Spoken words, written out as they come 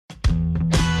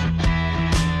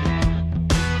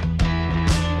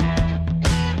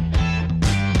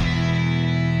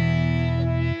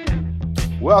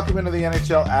Welcome into the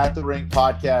NHL At the Rink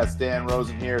podcast. Dan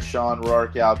Rosen here, Shawn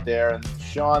Roarke out there. And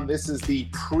Shawn, this is the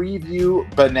preview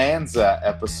bonanza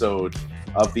episode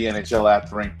of the NHL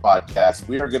At the Rink podcast.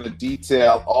 We are going to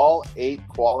detail all 8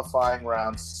 qualifying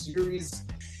round series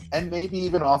and maybe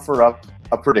even offer up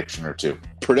a prediction or two.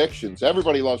 Predictions.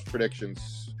 Everybody loves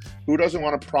predictions. Who doesn't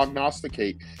want to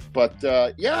prognosticate? But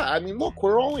look,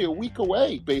 we're only a week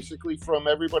away, basically, from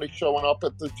everybody showing up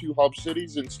at the 2 hub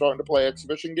cities and starting to play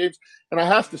exhibition games. And I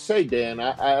have to say, Dan,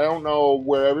 I don't know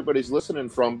where everybody's listening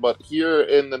from, but here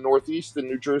in the Northeast in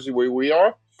New Jersey where we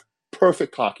are,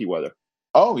 perfect hockey weather.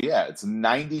 Oh, yeah. It's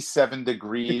 97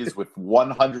 degrees with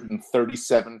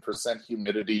 137%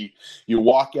 humidity. You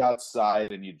walk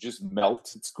outside and you just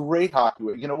melt. It's great hockey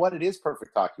weather. You know what? It is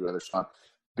perfect hockey weather, Shawn,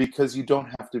 because you don't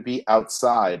have to be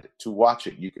outside to watch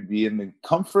it. You can be in the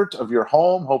comfort of your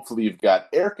home. Hopefully you've got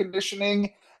air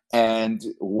conditioning and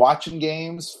watching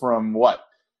games from what?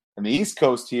 In the East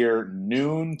Coast here,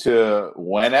 noon to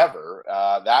whenever.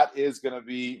 That's going to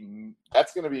be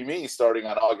me starting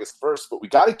on August 1st, but we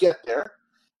got to get there.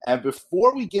 And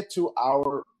before we get to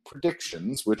our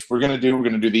predictions, which we're going to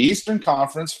do the Eastern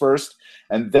Conference first,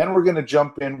 and then we're going to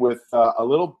jump in with a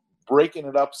little breaking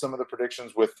it up, some of the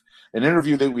predictions with an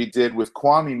interview that we did with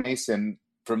Kwame Mason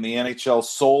from the NHL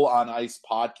Soul on Ice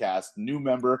podcast, new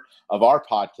member of our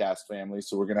podcast family.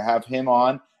 So we're going to have him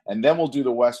on, and then we'll do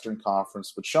the Western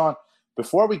Conference. But Shawn,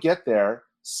 before we get there,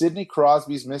 Sidney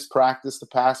Crosby's missed practice the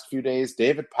past few days.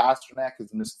 David Pastrnak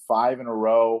has missed 5 in a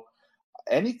row.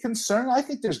 Any concern? I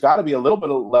think there's got to be a little bit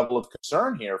of level of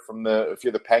concern here if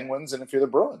you're the Penguins and if you're the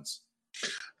Bruins.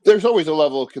 There's always a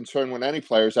level of concern when any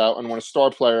player's out, and when a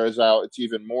star player is out, it's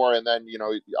even more. And then,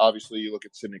 obviously you look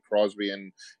at Sidney Crosby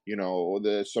and,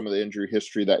 some of the injury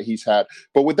history that he's had.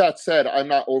 But with that said, I'm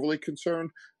not overly concerned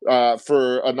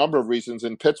for a number of reasons.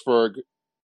 In Pittsburgh,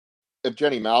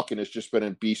 Evgeny Malkin has just been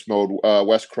in beast mode.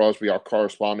 Wes Crosby, our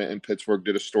correspondent in Pittsburgh,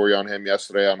 did a story on him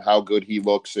yesterday on how good he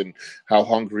looks and how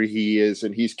hungry he is.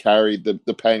 And he's carried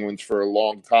the Penguins for a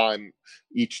long time,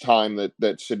 each time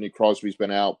that Sidney Crosby's been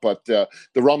out. But the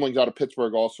rumblings out of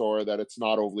Pittsburgh also are that it's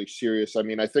not overly serious. I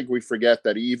mean, I think we forget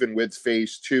that even with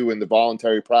phase 2 and the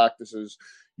voluntary practices,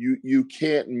 you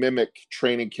can't mimic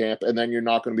training camp, and then you're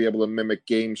not going to be able to mimic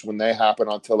games when they happen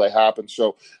until they happen.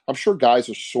 So I'm sure guys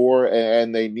are sore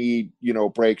and they need,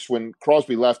 breaks. When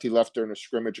Crosby left, he left during a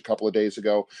scrimmage a couple of days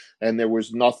ago, and there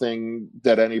was nothing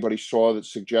that anybody saw that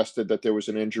suggested that there was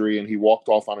an injury, and he walked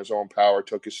off on his own power,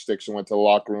 took his sticks and went to the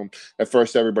locker room. At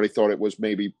first, everybody thought it was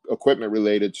maybe equipment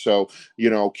related. So,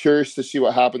 curious to see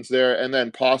what happens there. And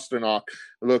then Pastrnak.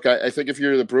 Look, I think if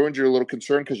you're the Bruins, you're a little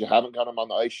concerned because you haven't got him on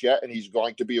the ice yet, and he's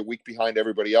going to be a week behind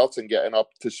everybody else and getting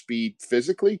up to speed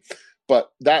physically.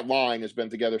 But that line has been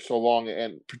together so long,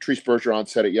 and Patrice Bergeron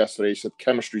said it yesterday. He said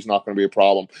chemistry's not going to be a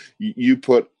problem. You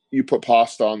put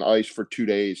Pasta on the ice for 2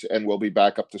 days and we'll be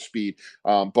back up to speed.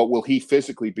 But will he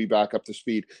physically be back up to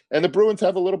speed? And the Bruins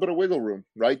have a little bit of wiggle room,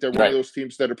 right? They're one of those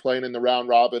teams that are playing in the round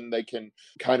robin. They can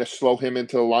kind of slow him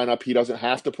into the lineup. He doesn't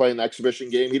have to play in the exhibition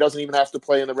game. He doesn't even have to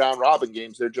play in the round robin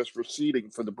games. They're just receding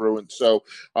for the Bruins. So,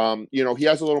 he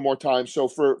has a little more time. So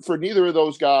for neither of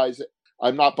those guys,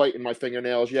 I'm not biting my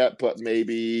fingernails yet, but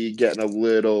maybe getting a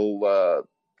little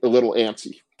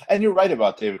antsy. And you're right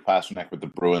about David Pastrnak with the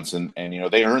Bruins, and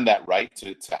they earned that right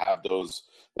to have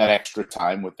that extra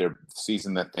time with their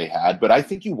season that they had. But I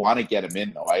think you want to get him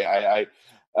in, though. I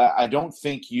don't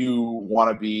think you want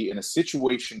to be in a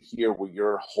situation here where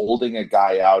you're holding a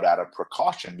guy out of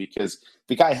precaution because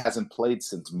the guy hasn't played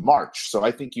since March. So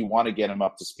I think you want to get him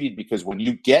up to speed because when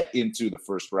you get into the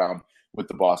first round with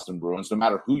the Boston Bruins, no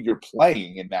matter who you're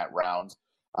playing in that round,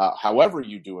 however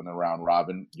you do in the round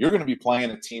robin, you're going to be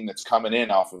playing a team that's coming in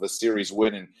off of a series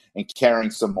win and carrying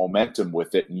some momentum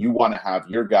with it. And you want to have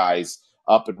your guys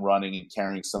up and running and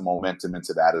carrying some momentum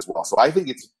into that as well. So I think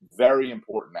it's very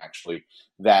important, actually,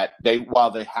 that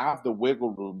while they have the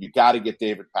wiggle room, you got to get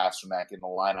David Pastrnak in the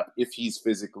lineup if he's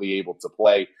physically able to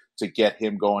play to get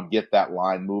him going, get that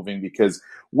line moving. Because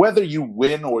whether you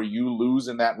win or you lose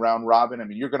in that round robin, I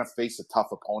mean, you're going to face a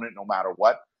tough opponent no matter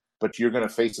what. But you're going to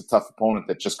face a tough opponent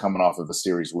that's just coming off of a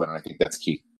series win. And I think that's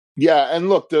key. Yeah, and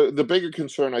look, the bigger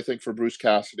concern, I think, for Bruce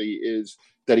Cassidy is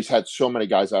that he's had so many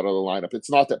guys out of the lineup.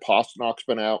 It's not that Pasternak's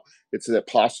been out. It's that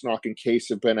Pastrnak and Case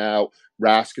have been out.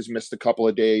 Rask has missed a couple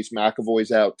of days.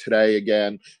 McAvoy's out today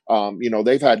again.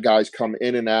 They've had guys come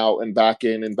in and out and back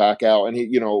in and back out.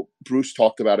 And, Bruce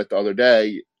talked about it the other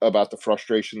day. about the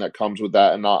frustration that comes with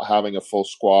that and not having a full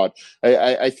squad.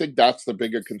 I think that's the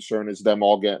bigger concern, is them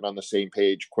all getting on the same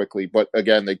page quickly. But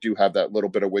again, they do have that little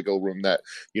bit of wiggle room that,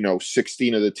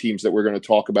 16 of the teams that we're going to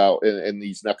talk about in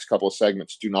these next couple of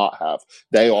segments do not have.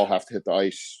 They all have to hit the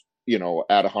ice,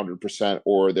 at 100%,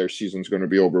 or their season's going to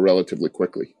be over relatively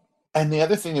quickly. And the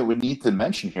other thing that we need to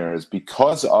mention here is,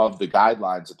 because of the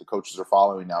guidelines that the coaches are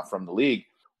following now from the league,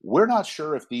 we're not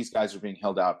sure if these guys are being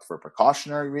held out for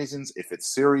precautionary reasons, if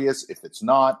it's serious, if it's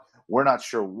not. We're not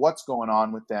sure what's going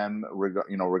on with them,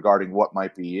 regarding what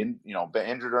might be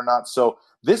injured or not. So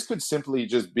this could simply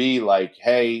just be like,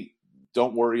 hey,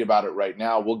 don't worry about it right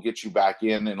now. We'll get you back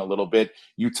in a little bit.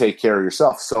 You take care of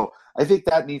yourself. So I think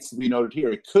that needs to be noted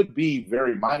here. It could be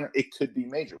very minor. It could be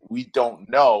major. We don't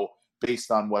know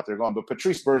based on what they're going. But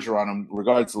Patrice Bergeron, in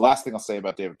regards, the last thing I'll say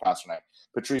about David Pastrnak,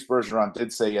 Patrice Bergeron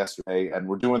did say yesterday, and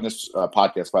we're doing this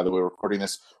podcast, by the way, we're recording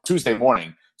this Tuesday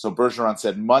morning. So Bergeron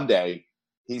said Monday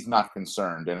he's not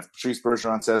concerned. And if Patrice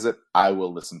Bergeron says it, I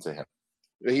will listen to him.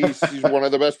 He's one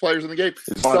of the best players in the game.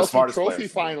 He's one of the smartest trophy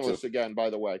players finalist again, by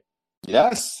the way.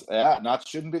 Yes. Yeah.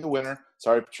 Shouldn't be the winner.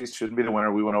 Sorry, Patrice, shouldn't be the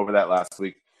winner. We went over that last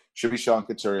week. Should be Sean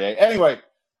Couturier. Anyway,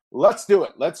 let's do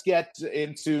it. Let's get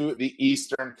into the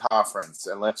Eastern Conference,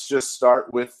 and let's just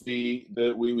start with we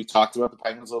talked about the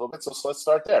Penguins a little bit, so let's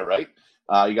start there, right?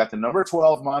 You got the number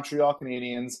 12 Montreal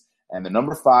Canadiens and the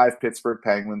number 5 Pittsburgh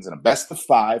Penguins, and a best of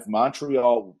 5.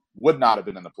 Montreal would not have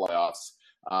been in the playoffs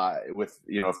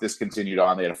if this continued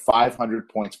on. They had a 500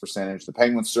 points percentage. The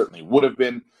Penguins certainly would have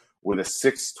been with a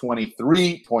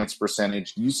 623 points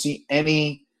percentage. Do you see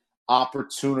any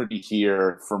opportunity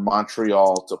here for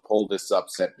Montreal to pull this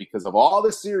upset? Because of all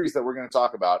the series that we're going to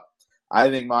talk about, I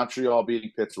think Montreal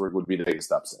beating Pittsburgh would be the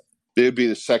biggest upset. It would be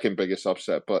the second biggest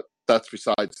upset, but that's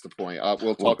besides the point.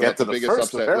 We'll talk about the biggest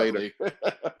upset apparently.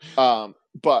 Later.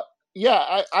 But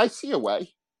yeah, I see a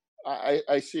way.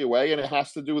 I see a way, and it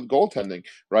has to do with goaltending,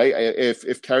 right?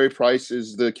 If Carey Price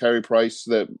is the Carey Price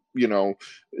that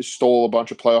stole a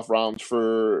bunch of playoff rounds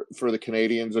for the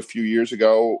Canadiens a few years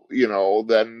ago,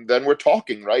 then we're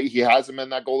talking, right? He hasn't been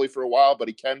that goalie for a while, but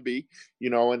he can be,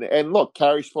 and look,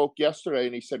 Carey spoke yesterday,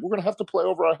 and he said we're going to have to play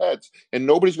over our heads, and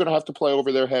nobody's going to have to play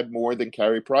over their head more than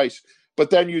Carey Price. But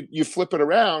then you flip it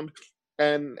around,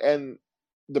 and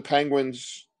the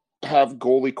Penguins have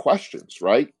goalie questions,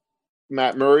 right?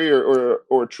 Matt Murray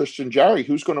or Tristan Jarry,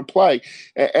 who's going to play?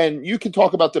 And you can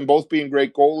talk about them both being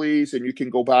great goalies, and you can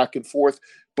go back and forth.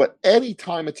 But any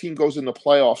time a team goes in the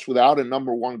playoffs without a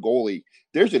number one goalie,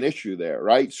 there's an issue there,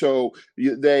 right? So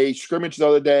they scrimmaged the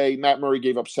other day. Matt Murray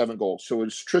gave up 7 goals. So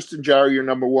it's Tristan Jarry, your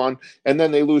number one, and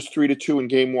then they lose 3-2 in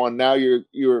game 1. Now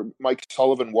you're Mike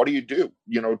Sullivan. What do you do?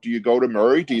 Do you go to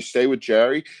Murray? Do you stay with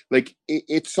Jarry? Like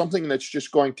it's something that's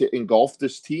just going to engulf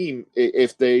this team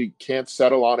if they can't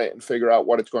settle on it and figure out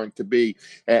what it's going to be.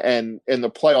 And in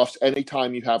the playoffs,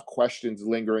 anytime you have questions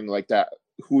lingering like that,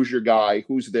 who's your guy?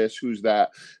 Who's this? Who's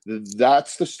that?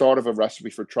 That's the start of a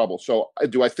recipe for trouble. So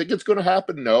do I think it's going to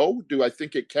happen? No. Do I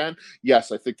think it can?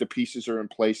 Yes, I think the pieces are in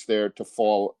place there to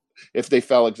fall, if they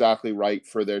fell exactly right,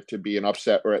 for there to be an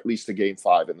upset or at least a game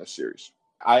 5 in this series.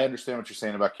 I understand what you're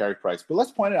saying about Carey Price, but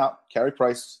let's point it out. Carey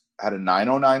Price had a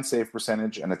 .909 save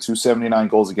percentage and a .279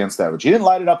 goals against average. He didn't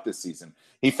light it up this season.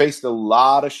 He faced a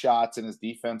lot of shots, and his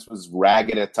defense was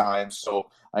ragged at times,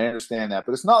 so I understand that.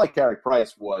 But it's not like Carey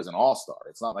Price was an all-star.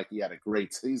 It's not like he had a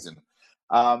great season.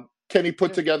 Can he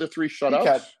put together 3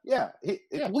 shutouts?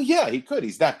 He could.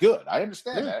 He's that good. I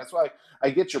understand that. That's why I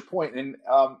get your point. And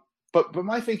but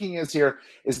my thinking is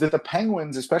that the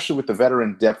Penguins, especially with the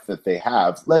veteran depth that they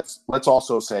have, let's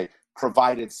also say,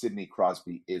 provided Sidney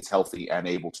Crosby is healthy and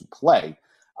able to play.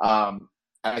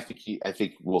 I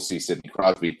think we'll see Sidney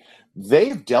Crosby.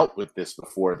 They've dealt with this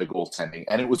before, the goaltending,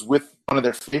 and it was with one of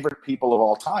their favorite people of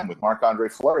all time, with Marc-Andre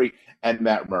Fleury and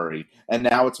Matt Murray. And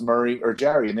now it's Murray or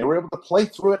Jarry, and they were able to play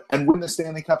through it and win the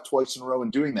Stanley Cup twice in a row in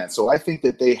doing that. So I think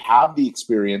that they have the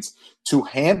experience to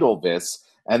handle this,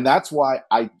 and that's why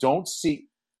I don't see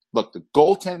 – look, the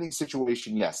goaltending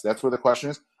situation, yes, that's where the question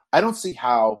is. I don't see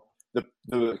how the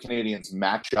Canadiens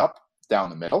match up down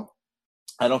the middle.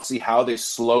 I don't see how they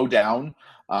slow down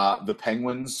the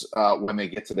Penguins when they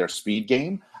get to their speed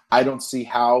game. I don't see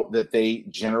how that they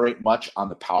generate much on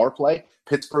the power play.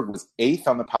 Pittsburgh was 8th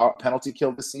on the penalty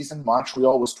kill this season.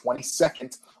 Montreal was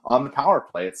 22nd on the power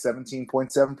play at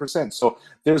 17.7%. So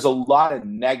there's a lot of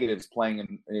negatives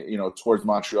playing towards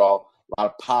Montreal, a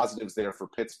lot of positives there for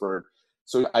Pittsburgh.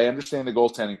 So I understand the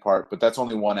goaltending part, but that's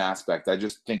only one aspect. I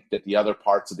just think that the other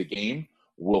parts of the game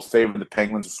will favor the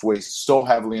Penguins, sway so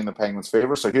heavily in the Penguins'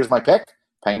 favor. So here's my pick,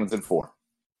 Penguins in 4.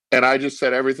 And I just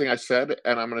said everything I said,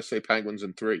 and I'm going to say Penguins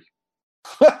in 3.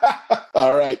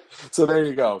 All right. So there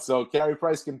you go. So Carey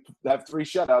Price can have 3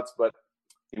 shutouts, but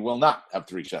he will not have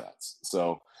 3 shutouts.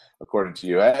 So according to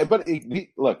you, but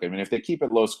look, I mean, if they keep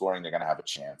it low scoring, they're going to have a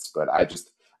chance. But I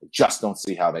just don't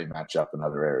see how they match up in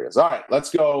other areas. All right,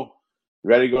 let's go.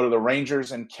 Ready to go to the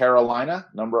Rangers and Carolina.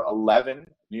 Number 11,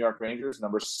 New York Rangers.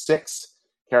 Number 6,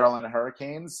 Carolina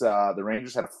Hurricanes. The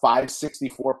Rangers had a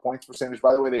 .564 points percentage.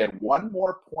 By the way, they had 1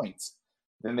 more points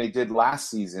than they did last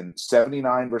season,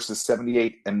 79 versus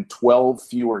 78, and 12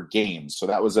 fewer games. So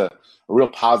that was a real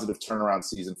positive turnaround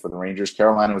season for the Rangers.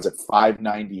 Carolina was at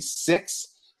 .596.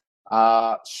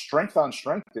 Strength on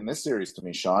strength in this series to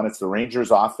me, Sean. It's the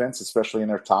Rangers offense, especially in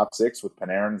their top 6 with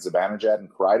Panarin, Zibanejad, and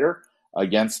Kreider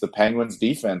against the Penguins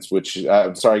defense,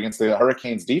 against the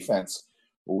Hurricanes defense,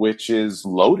 which is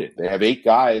loaded. They have 8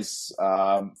 guys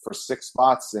for 6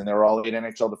 spots, and they're all 8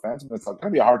 NHL defensemen. It's going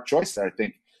to be a hard choice there, I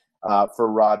think, for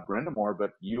Rod Brind'Amour,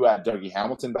 but you add Dougie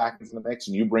Hamilton back into the mix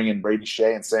and you bring in Brady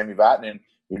Shea and Sammy Vatanen,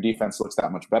 your defense looks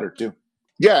that much better too.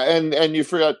 Yeah, and you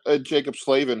forgot Jaccob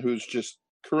Slavin, who's just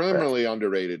criminally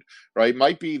underrated, right?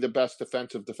 Might be the best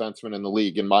defensive defenseman in the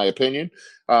league, in my opinion.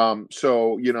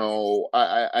 So,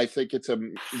 I think it's a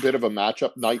bit of a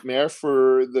matchup nightmare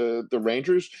for the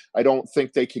Rangers. I don't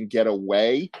think they can get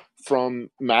away from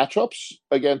matchups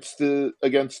against the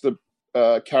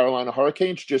Carolina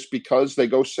Hurricanes just because they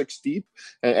go 6 deep.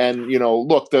 And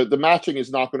look, the matching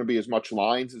is not going to be as much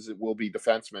lines as it will be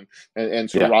defensemen. And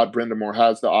so Rod Brind'Amour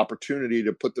has the opportunity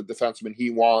to put the defenseman he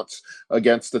wants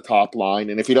against the top line.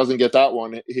 And if he doesn't get that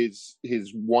one, his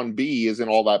 1B isn't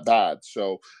all that bad.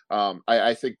 So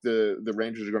I think the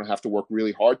Rangers are going to have to work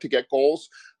really hard to get goals.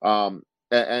 And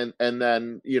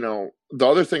then, the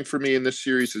other thing for me in this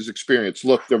series is experience.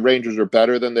 Look, the Rangers are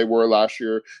better than they were last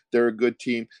year. They're a good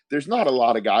team. There's not a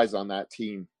lot of guys on that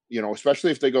team,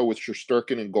 especially if they go with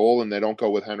Shesterkin in goal and they don't go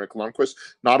with Henrik Lundqvist.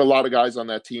 Not a lot of guys on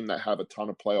that team that have a ton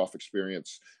of playoff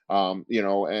experience. And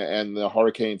the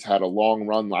Hurricanes had a long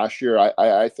run last year.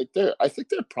 I think they're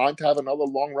primed to have another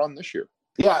long run this year.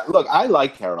 Yeah, look, I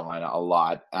like Carolina a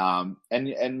lot. And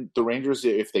the Rangers,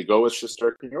 if they go with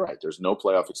Shesterkin, you're right. There's no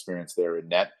playoff experience there in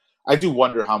net. I do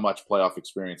wonder how much playoff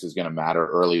experience is going to matter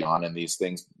early on in these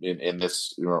things, in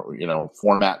this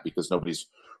format, because nobody's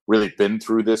really been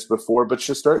through this before. But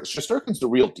Shesterkin's the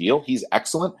real deal. He's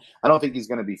excellent. I don't think he's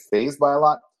going to be fazed by a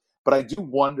lot. But I do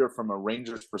wonder from a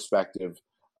Rangers perspective,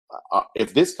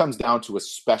 if this comes down to a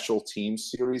special team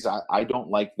series, I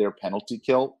don't like their penalty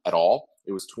kill at all.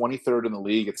 It was 23rd in the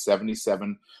league at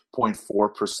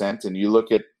 77.4%. And you look,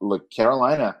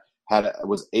 Carolina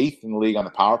was 8th in the league on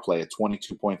the power play at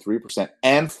 22.3%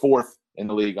 and 4th in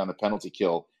the league on the penalty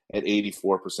kill at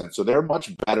 84%. So they're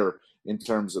much better in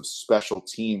terms of special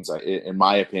teams, in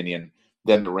my opinion,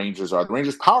 than the Rangers are. The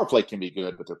Rangers' power play can be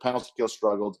good, but their penalty kill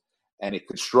struggled, and it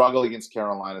could struggle against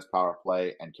Carolina's power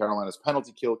play, and Carolina's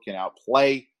penalty kill can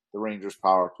outplay the Rangers'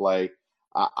 power play.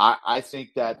 I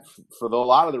think that for a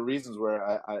lot of the reasons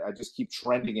where I just keep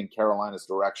trending in Carolina's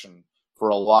direction for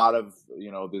a lot of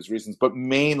these reasons, but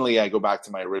mainly I go back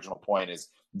to my original point is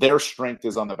their strength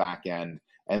is on the back end,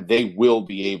 and they will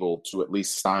be able to at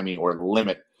least stymie or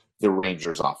limit the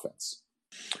Rangers' offense.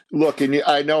 Look, and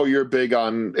I know you're big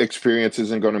on experience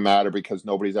isn't going to matter because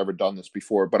nobody's ever done this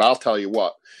before. But I'll tell you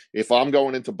what, if I'm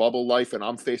going into bubble life and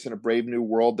I'm facing a brave new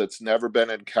world that's never been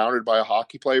encountered by a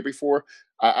hockey player before,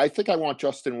 I think I want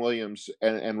Justin Williams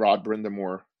and Rod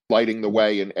Brind'Amour lighting the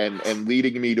way and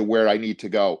leading me to where I need to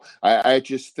go. I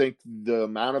just think the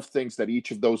amount of things that each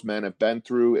of those men have been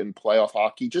through in playoff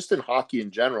hockey, just in hockey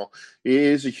in general,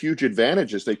 is a huge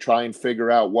advantage as they try and figure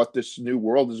out what this new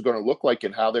world is going to look like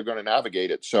and how they're going to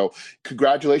navigate it. So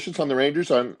congratulations on the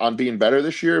Rangers on being better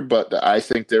this year, but I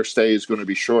think their stay is going to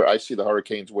be short. I see the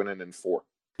Hurricanes winning in 4.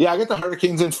 Yeah, I get the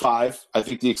Hurricanes in 5. I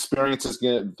think the experiences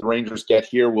the Rangers get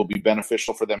here will be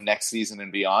beneficial for them next season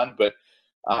and beyond, but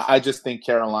I just think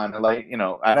Carolina, and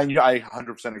I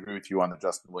 100% agree with you on the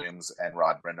Justin Williams and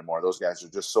Rod Brind'Amour. Those guys are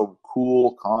just so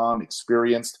cool, calm,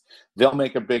 experienced. They'll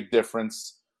make a big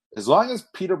difference. As long as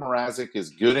Peter Mrazek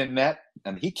is good in net,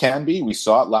 and he can be, we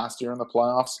saw it last year in the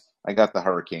playoffs, I got the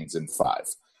Hurricanes in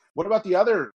 5. What about the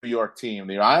other New York team,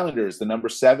 the Islanders, the number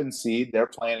 7 seed? They're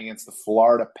playing against the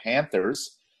Florida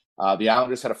Panthers. The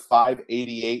Islanders had a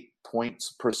 .588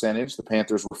 points percentage. The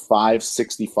Panthers were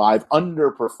 .565,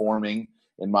 underperforming.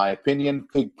 In my opinion,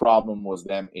 big problem was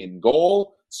them in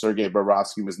goal. Sergei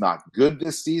Bobrovsky was not good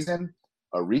this season.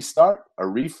 A restart, a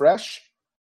refresh.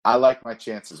 I like my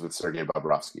chances with Sergei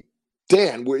Bobrovsky.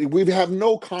 Dan, we have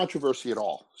no controversy at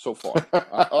all so far,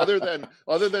 other than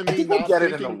me not get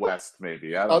it in the West,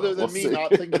 maybe. Other than me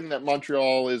not thinking that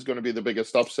Montreal is going to be the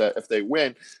biggest upset if they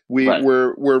win,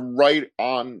 we're right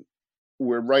on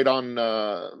right on.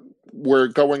 We're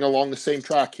going along the same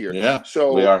track here. Yeah,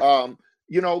 so we are.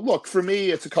 Look, for me,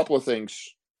 it's a couple of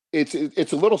things.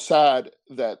 It's a little sad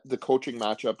that the coaching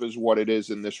matchup is what it is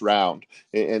in this round,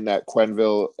 in that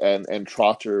Quenneville and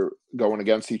Trotter going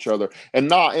against each other, and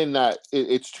not in that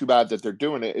it's too bad that they're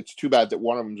doing it. It's too bad that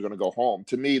one of them is going to go home.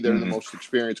 To me, they're the most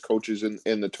experienced coaches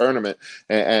in the tournament,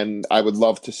 and I would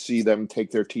love to see them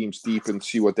take their teams deep and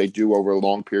see what they do over a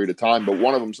long period of time. But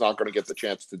one of them's not going to get the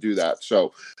chance to do that.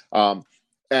 So,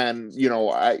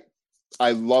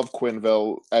 I love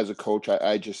Quenneville as a coach.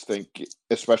 I just think,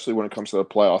 especially when it comes to the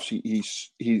playoffs,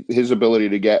 his ability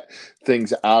to get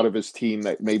things out of his team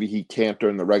that maybe he can't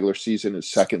during the regular season is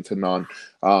second to none.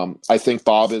 I think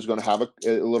Bob is going to have a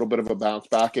little bit of a bounce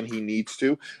back, and he needs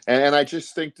to. And I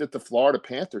just think that the Florida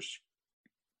Panthers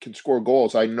can score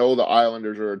goals. I know the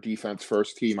Islanders are a defense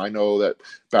first team. I know that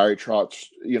Barry Trotz,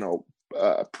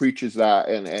 preaches that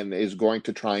and is going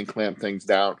to try and clamp things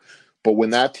down. But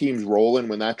when that team's rolling,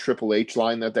 when that Triple H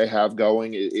line that they have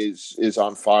going is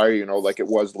on fire, like it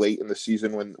was late in the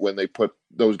season when they put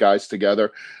those guys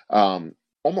together,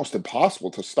 almost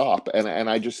impossible to stop. And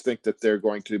I just think that they're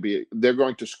going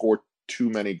to score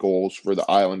too many goals for the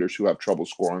Islanders, who have trouble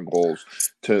scoring goals,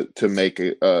 to make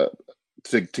to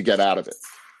get out of it.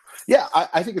 Yeah,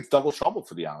 I think it's double trouble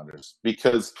for the Islanders,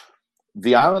 because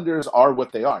the Islanders are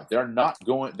what they are. They're not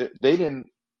going.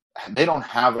 They don't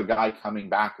have a guy coming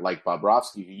back like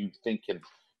Bobrovsky, who you think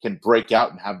can break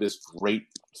out and have this great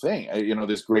thing,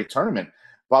 this great tournament.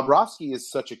 Bobrovsky is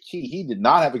such a key. He did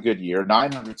not have a good year,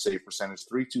 900 save percentage,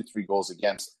 3.23 goals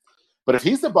against. But if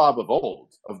he's the Bob of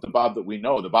old, of the Bob that we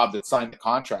know, the Bob that signed the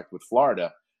contract with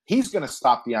Florida, he's going to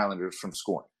stop the Islanders from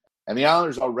scoring. And the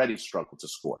Islanders already struggled to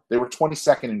score. They were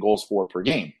 22nd in goals for per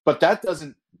game. But that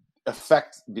doesn't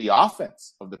affect the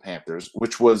offense of the Panthers,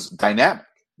 which was dynamic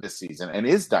this season and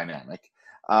is dynamic.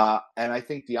 And I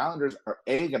think the Islanders are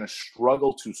going to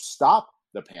struggle to stop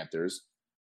the Panthers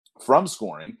from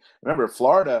scoring. Remember,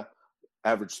 Florida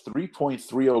averaged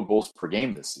 3.30 goals per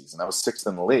game this season. That was sixth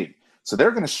in the league. So they're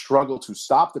going to struggle to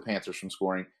stop the Panthers from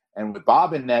scoring. And with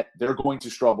Bob in net, they're going to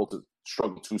struggle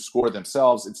to score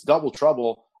themselves. It's double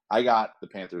trouble. I got the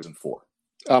Panthers in 4.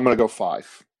 I'm going to go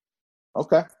 5.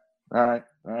 Okay. All right.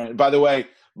 By the way,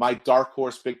 my dark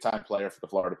horse big-time player for the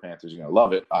Florida Panthers, you're going to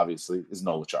love it, obviously, is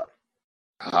Noah Chara.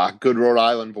 Good Rhode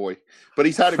Island boy. But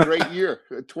he's had a great year.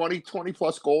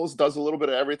 20-plus goals, does a little bit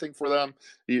of everything for them.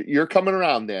 You're coming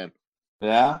around, Dan.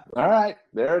 Yeah. All right.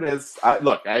 There it is.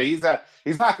 He's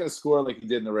not going to score like he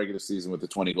did in the regular season with the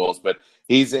 20 goals, but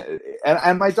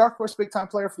and my dark horse big-time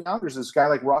player for the Islanders is a guy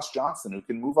like Ross Johnston, who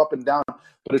can move up and down.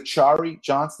 But Achari,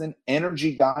 Johnston,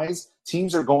 energy guys,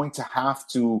 teams are going to have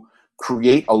to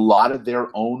create a lot of their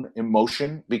own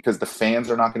emotion, because the fans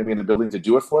are not going to be in the building to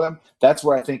do it for them. That's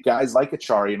where I think guys like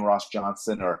Achari and Ross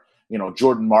Johnston, or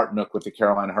Jordan Martinook with the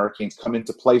Carolina Hurricanes, come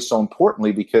into play so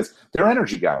importantly, because they're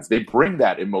energy guys. They bring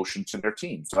that emotion to their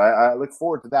team. So I look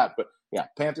forward to that. But yeah,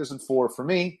 Panthers in 4 for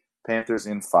me, Panthers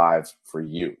in 5 for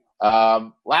you.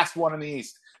 Last one in the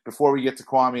East before we get to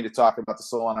Kwame to talk about the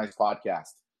Soul on Ice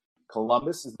podcast.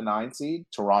 Columbus is the 9 seed.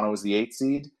 Toronto is the 8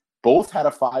 seed. Both had a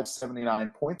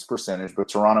 .579 points percentage, but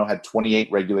Toronto had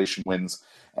 28 regulation wins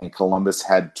and Columbus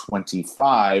had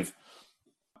 25.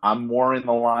 I'm more in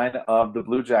the line of the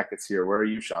Blue Jackets here. Where are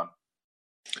you, Sean?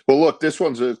 Well, look, this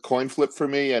one's a coin flip for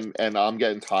me, and I'm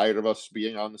getting tired of us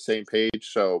being on the same page.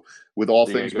 So with all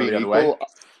things being equal,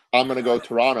 I'm going to go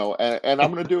Toronto, and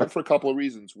I'm going to do it for a couple of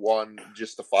reasons. One,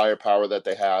 just the firepower that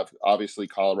they have. Obviously,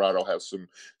 Colorado has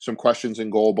some questions in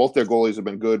goal. Both their goalies have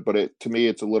been good, but to me,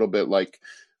 it's a little bit like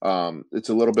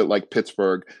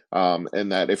Pittsburgh,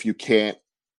 and that if you can't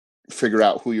figure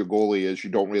out who your goalie is, you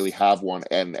don't really have one.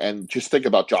 And just think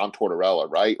about John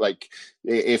Tortorella, right? Like,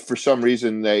 if for some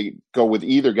reason they go with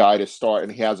either guy to start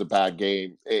and he has a bad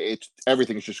game,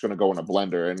 everything's just going to go in a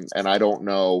blender. And I don't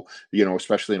know,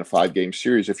 especially in a 5-game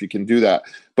series, if you can do that.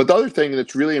 But the other thing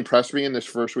that's really impressed me in this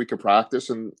first week of practice,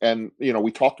 and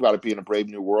we talked about it being a brave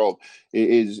new world,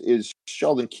 is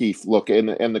Sheldon Keefe. Look, and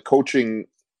the coaching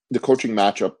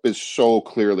matchup is so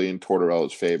clearly in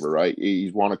Tortorella's favor, right?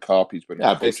 He's won a cup. He's been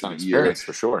based on experience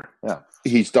for sure. Yeah,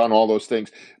 he's done all those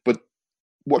things. But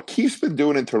what Keefe's been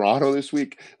doing in Toronto this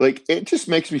week, like, it just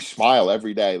makes me smile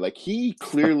every day. Like, he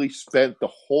clearly spent the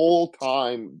whole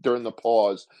time during the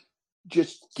pause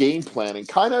just game planning.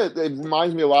 It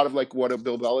reminds me a lot of like what a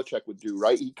Bill Belichick would do,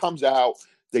 right? He comes out,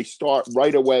 they start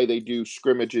right away, they do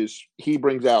scrimmages. He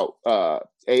brings out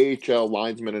AHL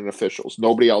linesmen and officials.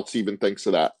 Nobody else even thinks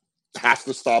of that. Has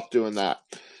to stop doing that.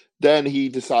 Then he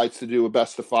decides to do a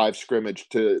best-of-5 scrimmage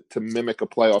to mimic a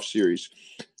playoff series.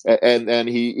 And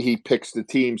he picks the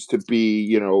teams to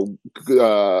be,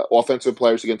 offensive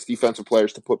players against defensive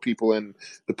players to put people in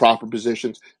the proper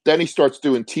positions. Then he starts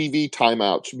doing TV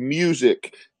timeouts,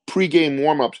 music, pregame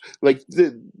warmups. Like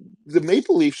the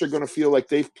Maple Leafs are going to feel like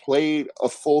they've played a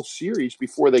full series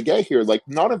before they get here. Like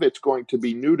none of it's going to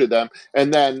be new to them.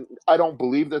 And then I don't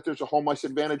believe that there's a home ice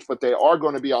advantage, but they are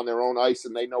going to be on their own ice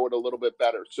and they know it a little bit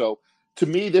better. So to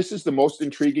me, this is the most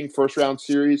intriguing first round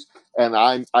series, and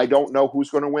I don't know who's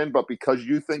going to win, but because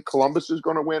you think Columbus is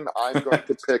going to win, I'm going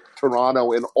to pick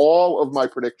Toronto in all of my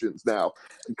predictions now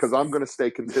because I'm going to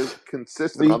stay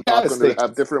consistent. I'm not going to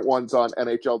have different ones on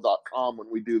NHL.com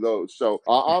when we do those. So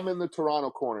I'm in the Toronto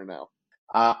corner now.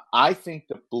 I think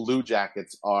the Blue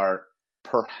Jackets are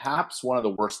perhaps one of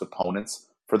the worst opponents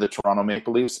for the Toronto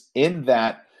Maple Leafs in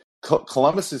that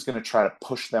Columbus is going to try to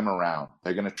push them around.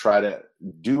 They're going to try to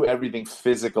do everything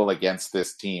physical against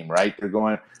this team, right? They're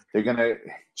going to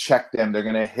check them. They're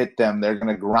going to hit them. They're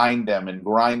going to grind them.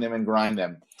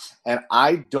 And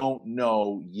I don't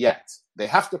know yet. They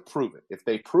have to prove it. If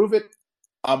they prove it,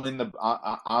 I'm on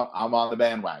the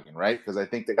bandwagon, right? Because I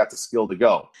think they got the skill to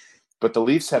go. But the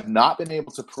Leafs have not been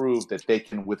able to prove that they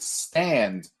can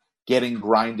withstand getting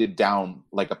grinded down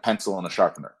like a pencil and a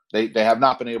sharpener. They have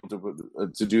not been able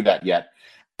to do that yet,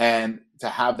 and to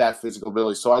have that physical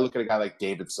ability. So I look at a guy like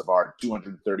David Savard,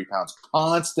 230 pounds,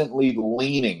 constantly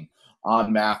leaning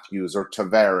on Matthews or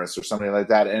Tavares or somebody like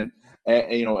that, and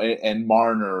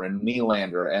Marner and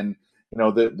Nylander, and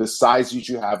the size that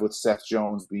you have with Seth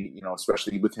Jones,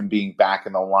 especially with him being back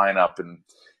in the lineup, and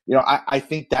I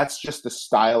think that's just the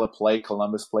style of play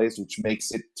Columbus plays, which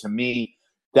makes it, to me,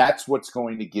 that's what's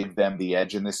going to give them the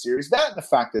edge in this series. That and the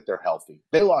fact that they're healthy.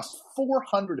 They lost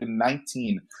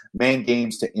 419 man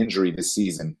games to injury this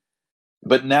season.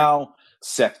 But now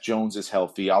Seth Jones is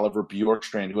healthy. Oliver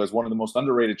Bjorkstrand, who has one of the most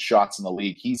underrated shots in the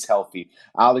league, he's healthy.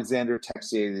 Alexander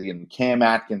Texier and Cam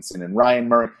Atkinson and Ryan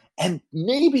Murray, and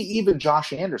maybe even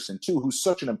Josh Anderson, too, who's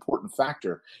such an important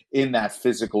factor in that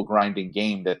physical grinding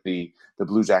game that the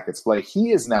Blue Jackets play.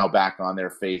 He is now back on their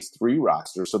Phase 3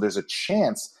 roster, so there's a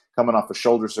chance coming off of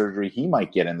shoulder surgery he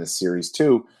might get in this series,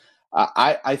 too.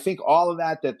 I think all of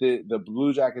that the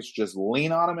Blue Jackets just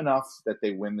lean on him enough that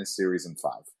they win this series in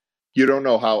 5. You don't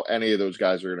know how any of those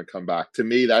guys are going to come back. To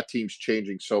me, that team's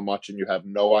changing so much, and you have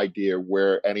no idea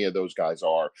where any of those guys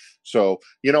are. So,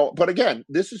 but again,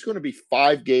 this is going to be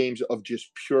 5 games of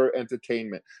just pure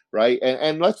entertainment, right?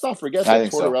 And let's not forget that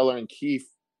Tortorella and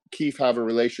Keefe have a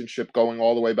relationship going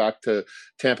all the way back to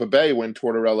Tampa Bay when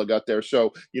Tortorella got there.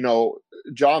 So,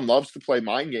 John loves to play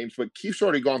mind games, but Keefe's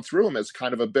already gone through him as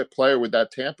kind of a bit player with that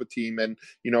Tampa team. And,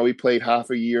 he played half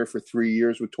a year for 3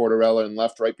 years with Tortorella and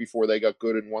left right before they got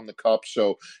good and won the cup.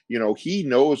 So, he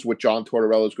knows what John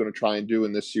Tortorella is going to try and do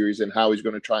in this series and how he's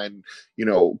going to try and,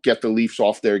 get the Leafs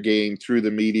off their game through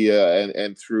the media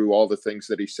and through all the things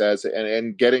that he says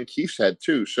and get in Keefe's head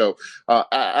too. So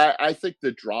I think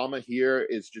the drama here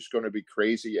is just going to be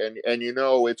crazy. And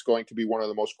it's going to be one of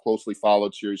the most closely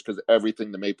followed series because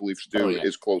everything the Maple Leafs do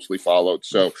is closely followed.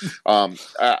 So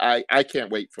I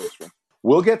can't wait for this one.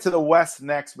 We'll get to the West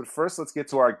next, but first let's get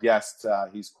to our guest.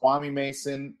 He's Kwame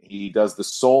Mason. He does the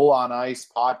Soul on Ice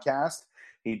podcast.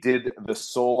 He did the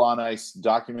Soul on Ice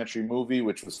documentary movie,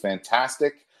 which was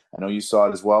fantastic. I know you saw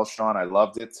it as well, Shawn. I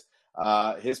loved it.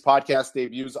 His podcast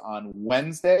debuts on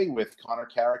Wednesday with Connor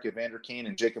Carrick, Evander Kane,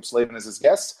 and Jaccob Slavin as his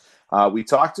guests. We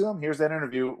talked to him. Here's that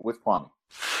interview with Kwame.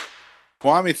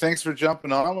 Kwame, thanks for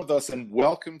jumping on with us, and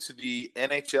welcome to the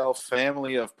NHL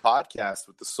family of podcasts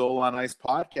with the Soul on Ice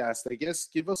podcast. I guess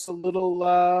give us a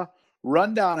little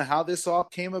rundown of how this all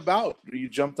came about. You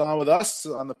jumped on with us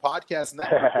on the podcast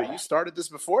network, but you started this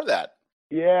before that.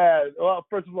 Yeah. Well,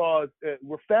 first of all,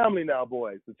 we're family now,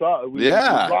 boys. It's all we're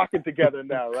rocking together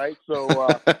now, right? So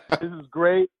this is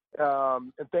great,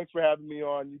 and thanks for having me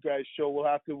on you guys' show. We'll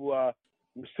have to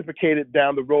reciprocate it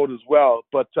down the road as well,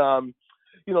 but.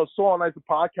 Soul on Ice, the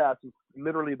podcast is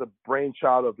literally the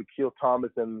brainchild of Akil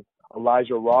Thomas and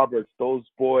Elijah Roberts. Those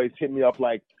boys hit me up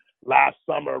like last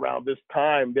summer around this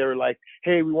time. They were like,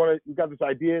 hey, we got this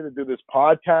idea to do this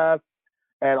podcast.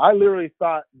 And I literally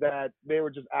thought that they were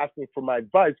just asking for my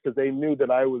advice because they knew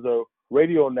that I was a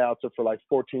radio announcer for like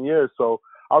 14 years. So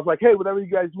I was like, hey, whatever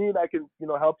you guys need, I can,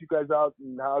 help you guys out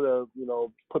and how to,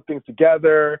 put things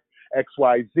together.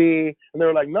 XYZ, and they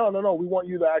were like, no, we want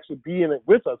you to actually be in it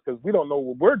with us because we don't know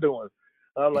what we're doing.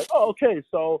 And I'm like, oh, okay.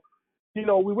 So, we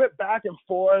went back and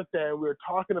forth and we were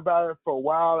talking about it for a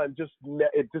while and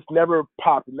it just never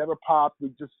popped. It never popped.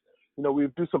 We just, we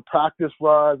would do some practice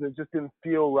runs and it just didn't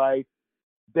feel right.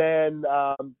 then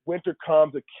winter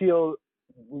comes, Akil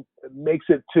makes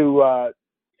it to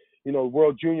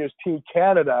World Juniors Team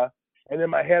Canada, and in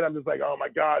my head I'm just like, oh my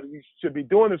God, we should be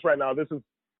doing this right now. This is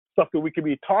stuff that we could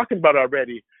be talking about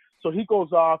already. So he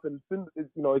goes off, and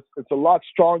it's a lot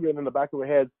stronger than the back of our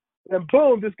head. And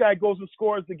boom, this guy goes and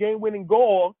scores the game-winning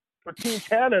goal for Team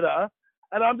Canada,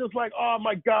 and I'm just like, oh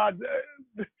my God,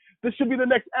 this should be the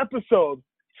next episode.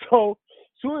 So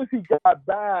as soon as he got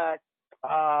back,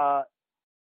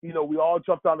 we all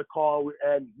jumped on the call,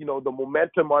 and the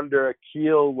momentum under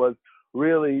Akil was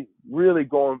really, really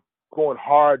going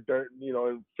hard during,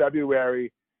 in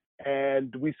February.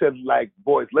 And we said, like,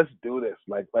 boys, let's do this.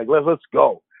 Like let's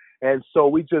go. And so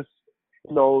we just,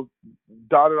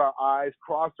 dotted our I's,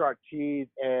 crossed our T's,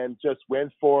 and just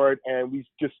went for it. And we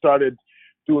just started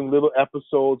doing little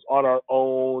episodes on our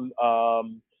own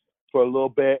for a little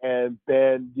bit. And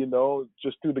then,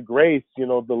 just through the grace,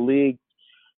 the league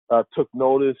took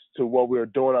notice to what we were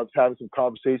doing. I was having some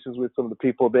conversations with some of the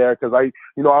people there because I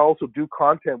also do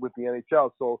content with the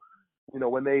NHL. So,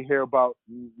 when they hear about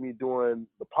me doing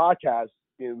the podcast,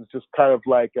 it was just kind of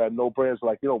like a no-brainer.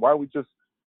 Like, why don't we just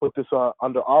put this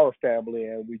under our family,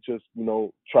 and we just,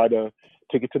 try to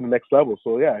take it to the next level.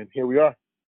 So, yeah, and here we are.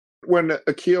 When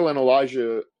Akil and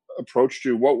Elijah approached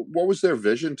you, what was their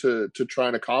vision to try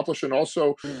and accomplish? And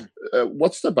also,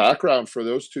 what's the background for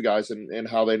those two guys and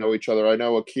how they know each other? I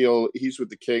know Akil, he's with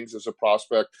the Kings as a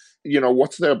prospect.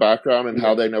 What's their background and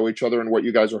how they know each other and what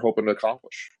you guys are hoping to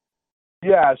accomplish?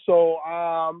 Yeah, so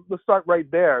let's start right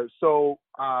there. So,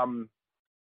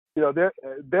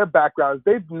 their backgrounds,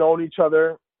 they've known each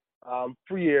other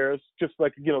for years. Just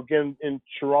like, again, in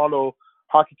Toronto,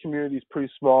 hockey community is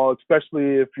pretty small,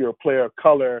 especially if you're a player of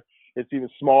color. It's even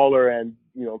smaller, and,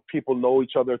 people know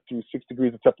each other through 6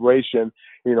 degrees of separation.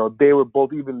 They were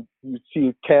both, even you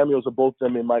see cameos of both of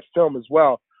them in my film as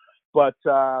well. But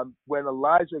when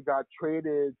Elijah got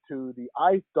traded to the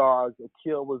Ice Dogs,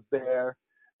 Akil was there.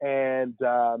 And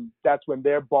that's when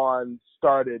their bond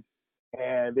started,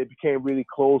 and they became really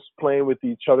close playing with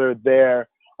each other there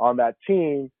on that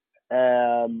team.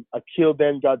 Akil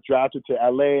then got drafted to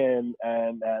LA, and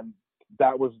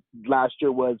that was last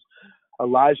year was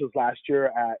Elijah's last year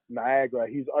at Niagara.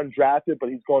 He's undrafted, but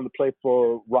he's going to play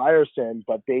for Ryerson.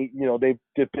 But they've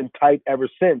been tight ever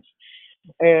since.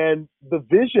 And the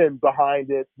vision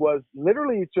behind it was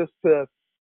literally just to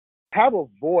have a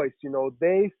voice.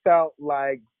 They felt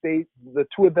like the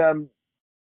two of them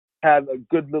had a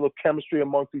good little chemistry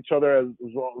amongst each other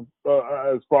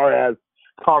as far as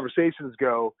conversations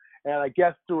go. And I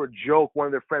guess through a joke, one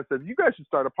of their friends said, "You guys should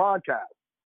start a podcast."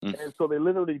 And so they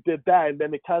literally did that, and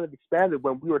then it kind of expanded.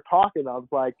 When we were talking, I was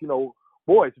like,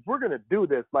 boys, if we're going to do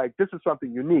this, like, this is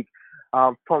something unique.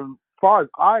 From far as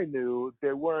I knew,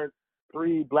 there weren't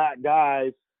 3 black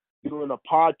guys doing a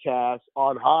podcast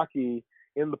on hockey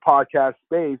in the podcast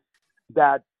space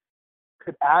that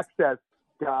could access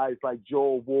guys like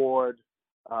Joel Ward,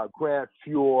 Grant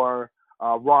Fuhr,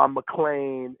 Ron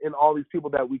McLean, and all these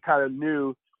people that we kind of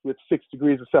knew with 6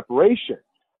 degrees of separation.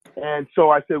 And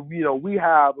so I said, we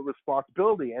have a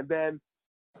responsibility. And then,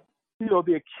 the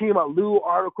Akeem Aliu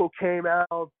article came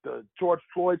out, the George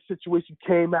Floyd situation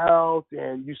came out,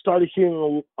 and you started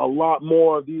hearing a lot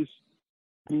more of these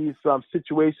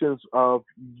situations of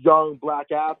young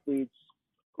black athletes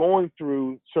going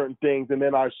through certain things, and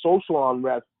then our social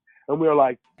unrest. And we were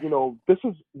like, this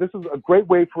is a great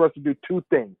way for us to do 2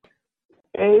 things.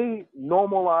 A,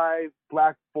 normalize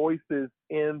black voices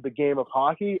in the game of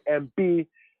hockey, and B,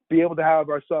 be able to have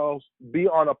ourselves be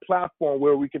on a platform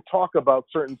where we can talk about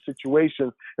certain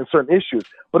situations and certain issues.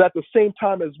 But at the same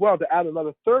time as well, to add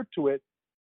another third to it,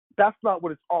 that's not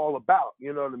what it's all about.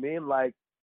 You know what I mean? Like,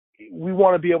 we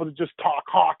want to be able to just talk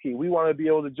hockey. We want to be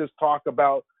able to just talk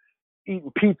about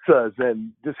eating pizzas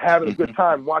and just having a good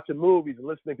time, watching movies and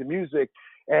listening to music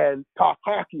and talk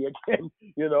hockey again,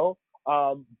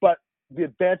 But the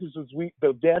advantage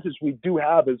we do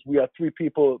have is we are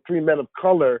 3 men of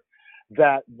color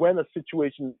that when a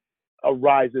situation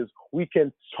arises, we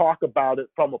can talk about it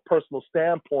from a personal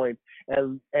standpoint,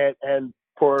 and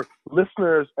for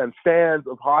listeners and fans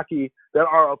of hockey that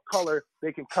are of color,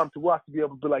 they can come to us to be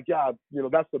able to be like, yeah,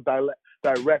 that's the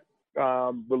direct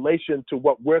relation to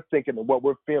what we're thinking and what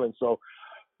we're feeling. So,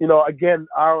 again,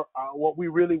 our what we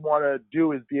really want to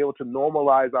do is be able to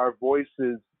normalize our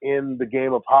voices in the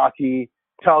game of hockey,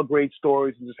 tell great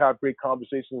stories, and just have great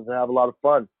conversations and have a lot of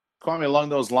fun. Kwame, along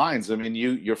those lines, I mean,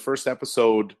 your first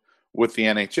episode with the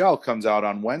NHL comes out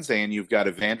on Wednesday, and you've got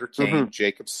Evander Kane,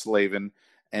 Jaccob, Slavin,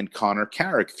 and Connor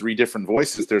Carrick. 3 different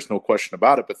voices, there's no question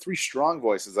about it, but 3 strong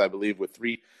voices, I believe, with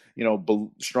 3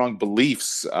 strong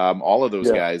beliefs, all of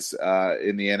those guys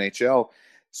in the NHL.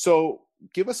 So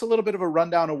give us a little bit of a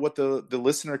rundown of what the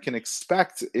listener can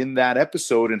expect in that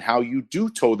episode, and how you do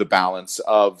toe the balance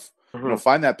of,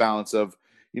 find that balance of,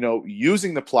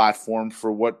 using the platform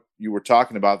for what you were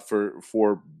talking about,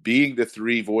 for being the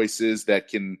 3 voices that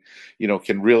can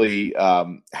really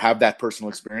have that personal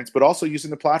experience, but also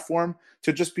using the platform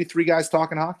to just be 3 guys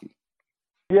talking hockey.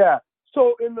 Yeah.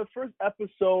 So in the first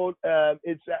episode,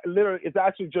 it's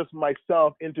actually just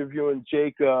myself interviewing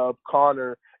Jaccob,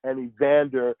 Connor, and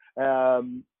Evander,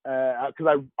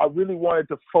 because I really wanted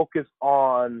to focus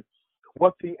on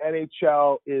what the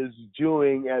NHL is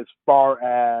doing as far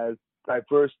as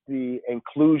diversity,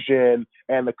 inclusion,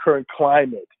 and the current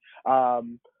climate.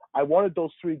 I wanted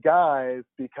those 3 guys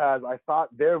because I thought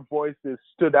their voices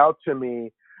stood out to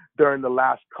me during the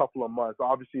last couple of months.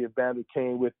 Obviously, Evander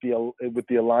Kane with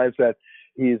the alliance that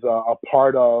he's a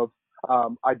part of.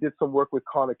 I did some work with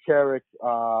Connor Carrick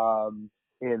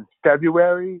in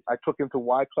February. I took him to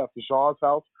Wyclef Jean's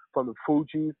house from the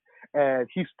Fugees, and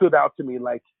he stood out to me.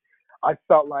 Like, I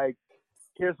felt like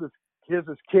here's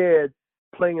this kid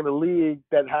playing in a league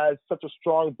that has such a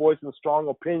strong voice and strong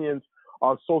opinions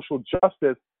on social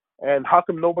justice, and how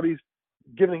come nobody's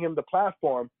giving him the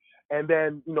platform? And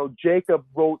then, Jaccob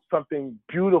wrote something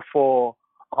beautiful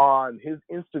on his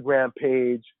Instagram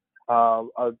page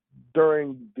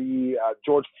during the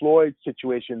George Floyd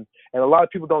situation. And a lot of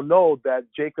people don't know that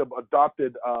Jaccob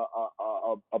adopted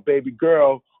a baby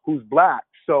girl who's Black.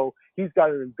 So he's got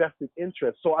an invested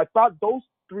interest. So I thought those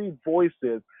 3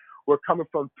 voices were coming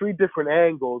from 3 different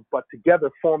angles, but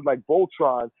together formed like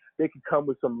Voltron. They could come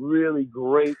with some really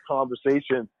great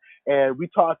conversations. And we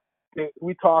talked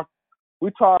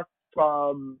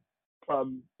from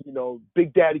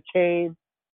Big Daddy Kane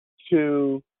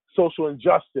to social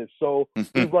injustice. So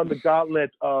we run the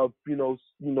gauntlet of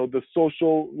the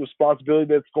social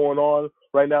responsibility that's going on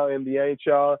right now in the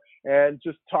NHL, and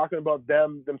just talking about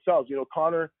themselves.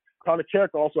 Connor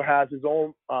Carrick also has his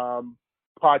own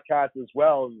podcast as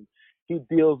well, and he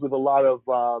deals with a lot of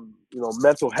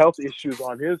mental health issues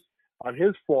on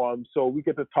his forum. So we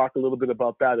get to talk a little bit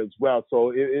about that as well.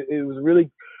 So it was a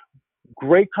really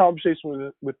great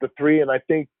conversation with the 3, and I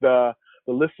think the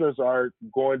listeners are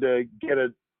going to get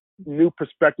a new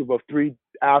perspective of 3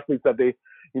 athletes that they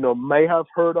may have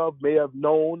heard of, may have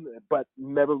known, but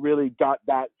never really got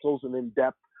that close and in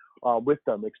depth with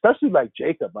them, especially like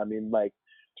Jaccob. I mean, like,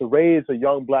 to raise a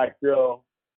young Black girl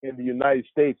in the United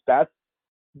States, that's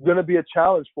going to be a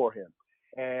challenge for him.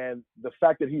 And the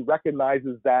fact that he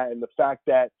recognizes that, and the fact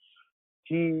that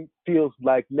he feels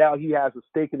like now he has a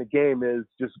stake in the game, is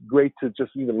just great to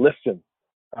just even listen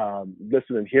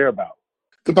and hear about.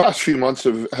 The past few months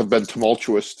have been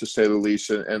tumultuous, to say the least,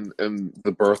 and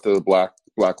the birth of the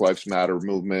Black Lives Matter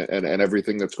movement and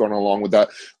everything that's going along with that.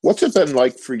 What's it been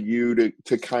like for you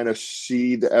to kind of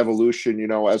see the evolution,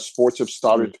 as sports have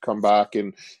started to come back,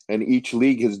 and each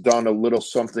league has done a little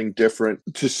something different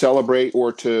to celebrate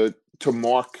or to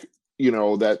mark,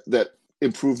 that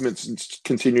improvements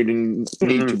continue to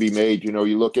need to be made. You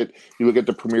look at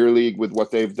the Premier League with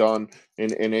what they've done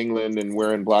in England and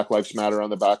wearing Black Lives Matter on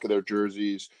the back of their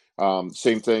jerseys.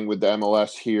 Same thing with the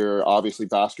MLS here. Obviously,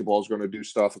 basketball is going to do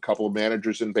stuff. A couple of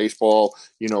managers in baseball,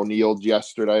 kneeled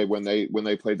yesterday when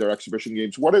they played their exhibition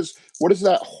games. What is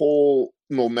that whole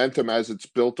momentum as it's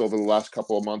built over the last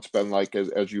couple of months been like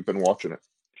as you've been watching it?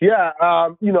 Yeah,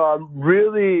 I'm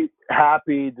really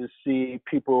happy to see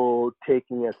people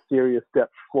taking a serious step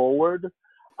forward.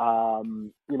 The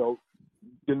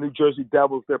New Jersey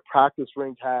Devils, their practice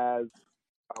rink has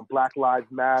Black Lives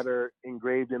Matter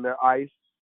engraved in their ice.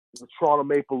 The Toronto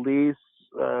Maple Leafs,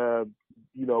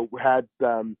 had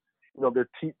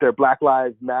their Black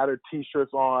Lives Matter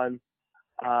T-shirts on.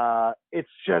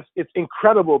 It's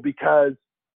incredible because,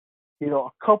 a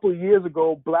couple of years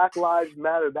ago, Black Lives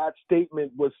Matter, that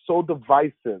statement was so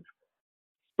divisive.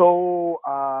 So,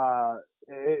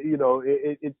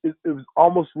 it was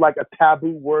almost like a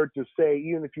taboo word to say,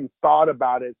 even if you thought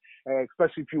about it, and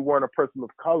especially if you weren't a person of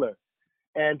color.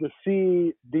 And to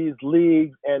see these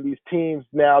leagues and these teams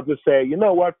now just say, you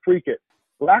know what, freak it,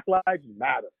 Black Lives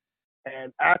Matter,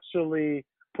 and actually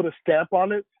put a stamp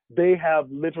on it, they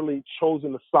have literally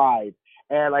chosen a side.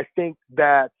 And I think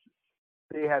that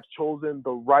they have chosen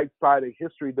the right side of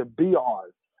history to be on,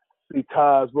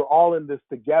 because we're all in this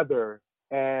together.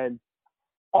 And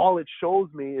all it shows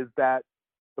me is that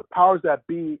the powers that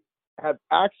be have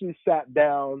actually sat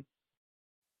down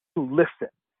to listen.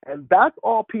 And that's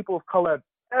all people of color have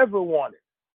ever wanted.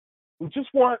 We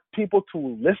just want people to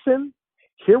listen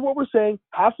hear what we're saying,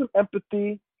 have some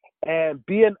empathy, and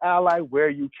be an ally where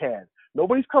you can.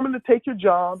 Nobody's coming to take your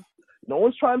job. No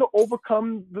one's trying to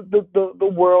overcome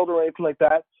the world or anything like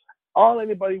that. All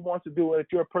anybody wants to do, and if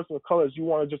you're a person of color, is you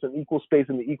want just an equal space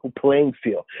and an equal playing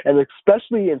field. And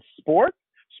especially in sport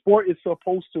is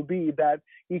supposed to be that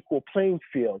equal playing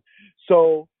field.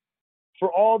 So for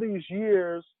all these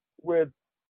years where,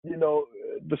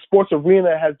 the sports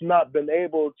arena has not been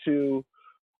able to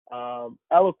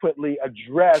eloquently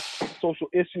address social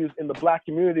issues in the Black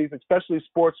communities, especially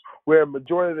sports where a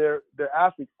majority of their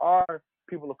athletes are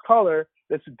people of color,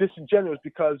 that's disingenuous,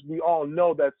 because we all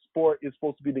know that sport is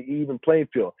supposed to be the even playing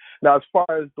field. Now, as far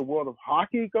as the world of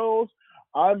hockey goes,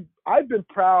 I've been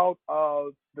proud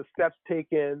of the steps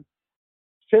taken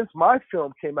since my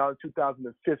film came out in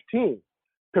 2015,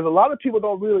 because a lot of people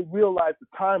don't really realize the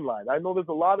timeline. I know there's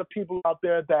a lot of people out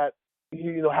there that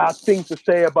have things to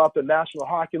say about the National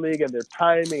Hockey League and their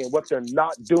timing and what they're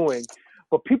not doing,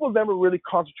 but people never really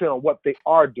concentrate on what they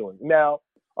are doing. Now,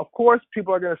 of course,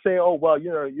 people are going to say, oh, well,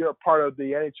 you're a part of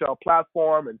the NHL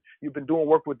platform and you've been doing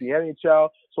work with the NHL,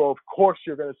 so of course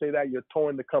you're going to say that you're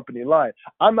towing the company line.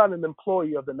 I'm not an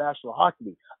employee of the National Hockey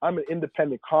League. I'm an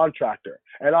independent contractor,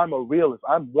 and I'm a realist.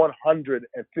 I'm 150%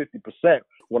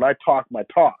 when I talk my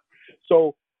talk.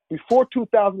 So before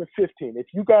 2015, if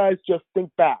you guys just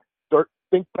think back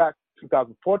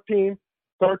 2014,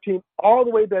 13, all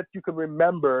the way that you can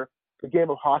remember the game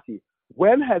of hockey.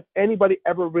 When has anybody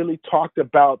ever really talked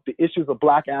about the issues of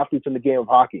Black athletes in the game of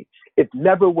hockey? It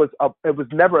was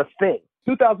never a thing.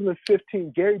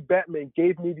 2015, Gary Bettman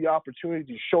gave me the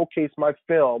opportunity to showcase my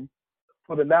film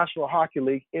for the National Hockey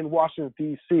League in Washington,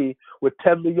 D.C. with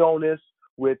Ted Leonis,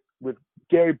 with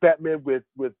Gary Bettman,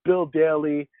 with Bill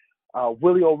Daly,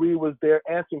 Willie O'Ree was there,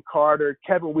 Anson Carter,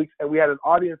 Kevin Weeks, and we had an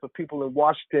audience of people in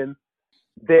Washington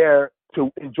there to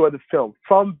enjoy the film.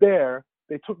 From there,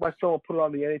 they took my film and put it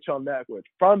on the NHL Network.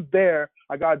 From there,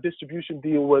 I got a distribution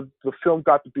deal where the film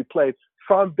got to be played.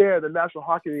 From there, the National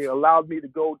Hockey League allowed me to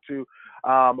go to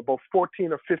about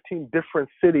 14 or 15 different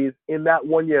cities in that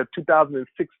one year,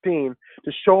 2016,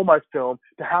 to show my film,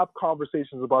 to have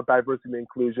conversations about diversity and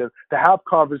inclusion, to have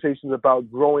conversations about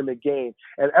growing the game.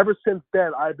 And ever since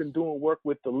then, I've been doing work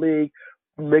with the league,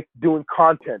 doing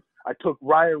content. I took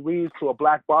Ryan Reeves to a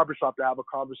Black barbershop to have a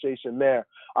conversation there.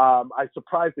 I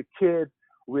surprised a kid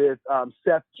with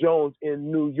Seth Jones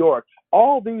in New York.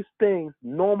 All these things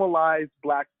normalize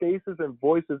Black faces and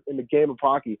voices in the game of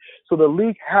hockey. So the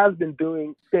league has been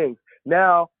doing things.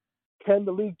 Now, can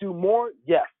the league do more?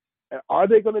 Yes. And are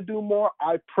they going to do more?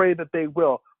 I pray that they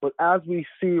will. But as we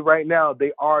see right now,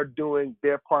 they are doing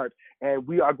their part, and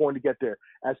we are going to get there.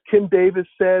 As Kim Davis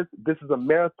says, this is a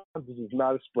marathon. This is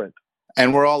not a sprint.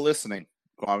 And we're all listening,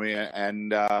 Kwame,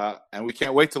 and we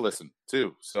can't wait to listen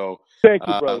too. So thank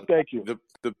you, brother. Thank you.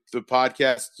 The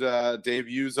podcast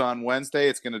debuts on Wednesday.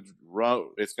 It's gonna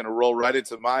roll right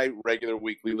into my regular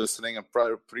weekly listening. I'm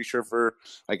pretty sure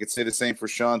I could say the same for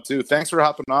Shawn too. Thanks for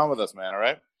hopping on with us, man. All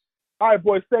right. All right,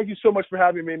 boys. Thank you so much for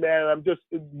having me, man. I'm just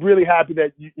really happy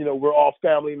that we're all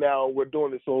family now. We're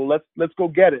doing this, so let's go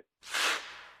get it.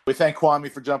 We thank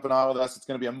Kwame for jumping on with us. It's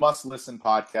going to be a must-listen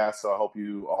podcast, so I hope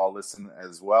you all listen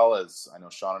as well, as I know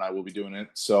Shawn and I will be doing it.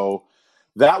 So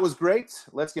that was great.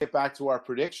 Let's get back to our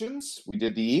predictions. We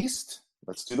did the East.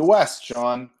 Let's do the West,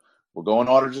 Shawn. We'll go in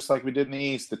order just like we did in the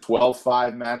East. The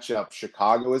 12-5 matchup.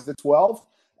 Chicago is the 12.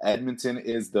 Edmonton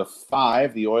is the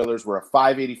 5. The Oilers were a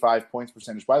 .585 points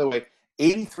percentage. By the way,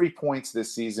 83 points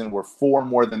this season were 4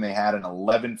 more than they had in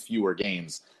 11 fewer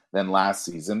games than last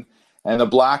season. And the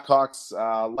Blackhawks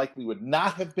likely would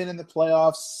not have been in the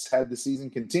playoffs had the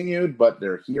season continued, but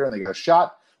they're here and they got a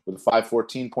shot with a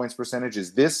 .514 points percentage.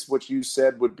 Is this what you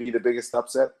said would be the biggest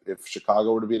upset if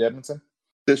Chicago were to beat Edmonton?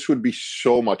 This would be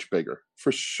so much bigger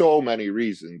for so many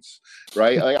reasons,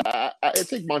 right? I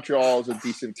think Montreal is a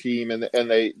decent team, and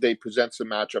they present some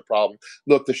matchup problem.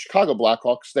 Look, the Chicago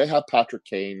Blackhawks, they have Patrick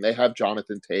Kane, they have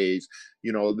Jonathan Toews,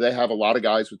 they have a lot of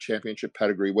guys with championship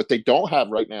pedigree. What they don't have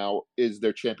right now is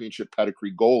their championship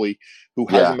pedigree goalie, who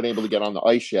hasn't been able to get on the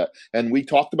ice yet. And we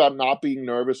talked about not being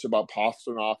nervous about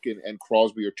Pastrnak and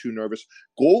Crosby are too nervous.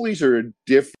 Goalies are a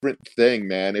different thing,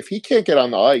 man. If he can't get on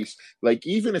the ice, like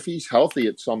even if he's healthy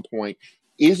at some point,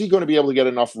 is he going to be able to get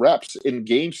enough reps in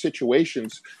game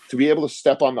situations to be able to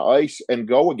step on the ice and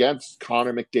go against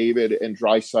Connor McDavid and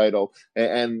Draisaitl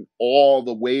and all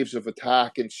the waves of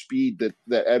attack and speed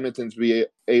that Edmonton's be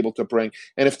able to bring?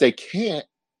 And if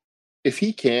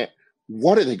he can't,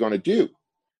 what are they going to do?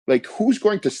 Like, who's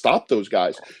going to stop those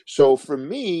guys? So for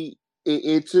me,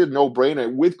 it's a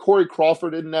no-brainer. With Corey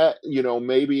Crawford in net,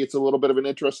 maybe it's a little bit of an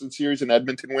interesting series and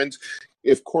Edmonton wins.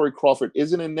 If Corey Crawford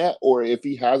isn't in net, or if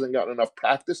he hasn't gotten enough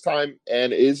practice time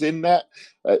and is in net,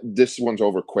 this one's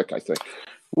over quick, I think.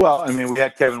 Well, I mean, we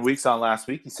had Kevin Weeks on last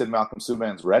week. He said Malcolm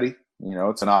Subban's ready.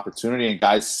 It's an opportunity, and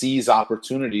guys seize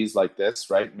opportunities like this,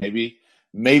 right? Maybe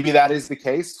that is the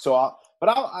case. So,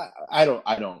 I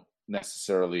don't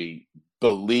necessarily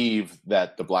believe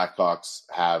that the Blackhawks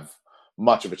have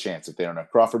much of a chance if they don't have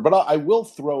Crawford. But I will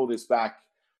throw this back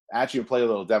at you and play a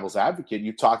little devil's advocate.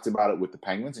 You talked about it with the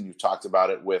Penguins, and you talked about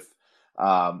it with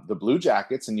the Blue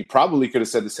Jackets, and you probably could have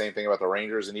said the same thing about the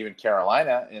Rangers and even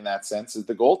Carolina in that sense, is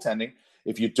the goaltending.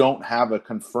 If you don't have a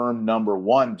confirmed number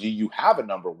one, do you have a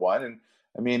number one? And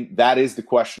I mean, that is the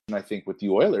question, I think, with the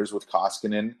Oilers, with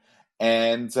Koskinen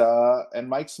and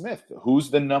Mike Smith. Who's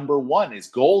the number one? Is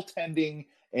goaltending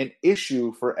an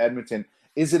issue for Edmonton?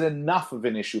 Is it enough of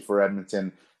an issue for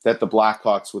Edmonton that the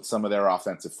Blackhawks, with some of their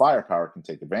offensive firepower, can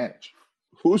take advantage?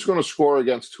 Who's going to score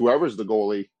against whoever's the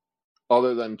goalie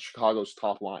other than Chicago's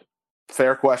top line?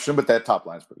 Fair question, but that top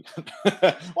line is pretty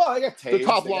good. Well, I got Taves. The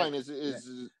top line is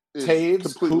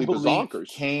Taves, completely Kubalik,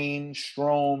 Kane,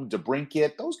 Strome,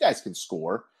 DeBrincat. Those guys can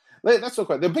score. That's no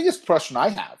question. The biggest question I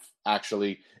have,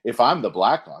 actually, if I'm the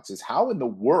Blackhawks, is how in the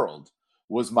world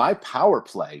was my power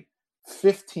play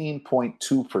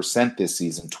 15.2% this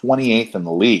season, 28th in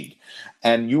the league?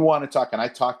 And you want to talk, and I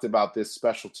talked about this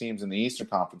special teams in the Eastern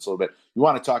Conference a little bit. You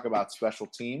want to talk about special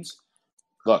teams?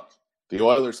 Look, the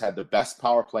Oilers had the best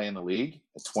power play in the league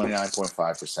at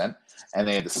 29.5%, and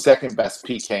they had the second best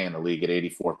PK in the league at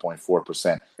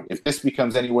 84.4%. If this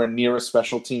becomes anywhere near a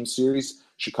special team series,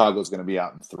 Chicago's going to be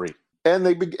out in 3. And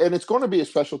it's going to be a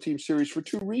special team series for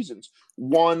 2 reasons.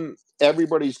 One,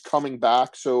 everybody's coming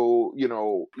back, so you're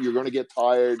going to get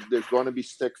tired. There's going to be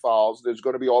stick fouls. There's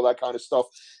going to be all that kind of stuff.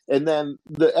 And then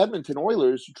the Edmonton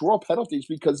Oilers draw penalties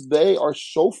because they are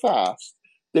so fast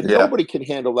that nobody can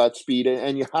handle that speed,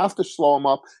 and you have to slow them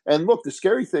up. And look, the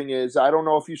scary thing is, I don't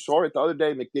know if you saw it the other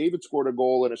day, McDavid scored a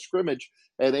goal in a scrimmage,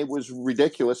 and it was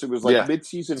ridiculous. It was like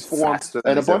mid-season form,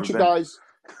 and a bunch of guys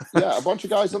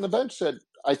on the bench said,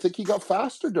 I think he got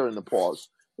faster during the pause.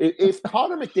 If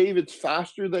Connor McDavid's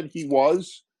faster than he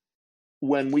was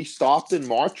when we stopped in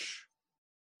March,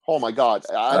 oh my God,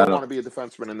 I don't want to be a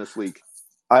defenseman in this league.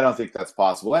 I don't think that's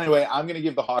possible. Anyway, I'm going to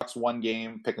give the Hawks 1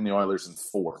 game, picking the Oilers in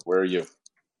 4. Where are you?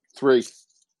 3.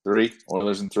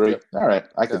 Oilers in 3? Yep. All right.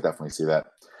 I could definitely see that,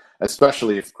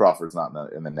 especially if Crawford's not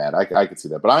in the net. I could see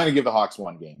that. But I'm going to give the Hawks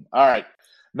 1 game. All right.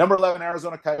 Number 11,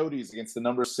 Arizona Coyotes against the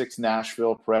number 6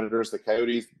 Nashville Predators. The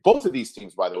Coyotes, both of these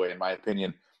teams, by the way, in my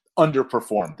opinion,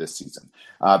 underperformed this season.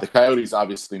 The Coyotes,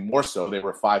 obviously, more so. They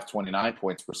were a .529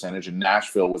 points percentage, and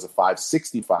Nashville was a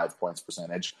 .565 points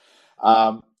percentage.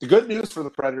 The good news for the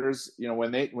Predators,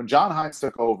 when John Hines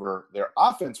took over, their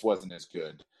offense wasn't as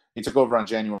good. He took over on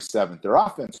January 7th. Their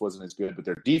offense wasn't as good, but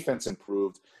their defense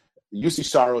improved. UC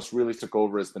Saros really took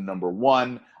over as the number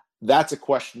 1. That's a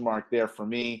question mark there for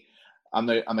me. On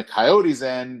the Coyotes'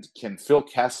 end, can Phil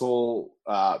Kessel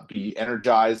be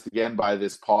energized again by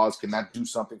this pause? Can that do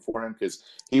something for him? Because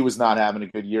he was not having a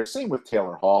good year. Same with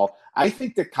Taylor Hall. I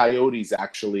think the Coyotes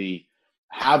actually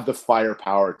have the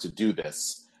firepower to do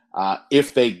this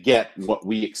if they get what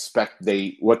we expect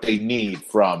what they need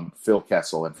from Phil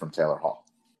Kessel and from Taylor Hall.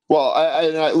 Well,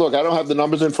 I look, I don't have the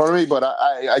numbers in front of me, but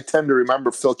I tend to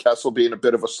remember Phil Kessel being a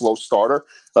bit of a slow starter.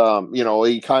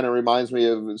 He kind of reminds me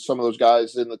of some of those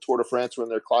guys in the Tour de France when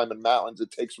they're climbing mountains. It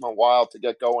takes them a while to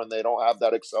get going. They don't have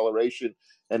that acceleration,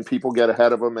 and people get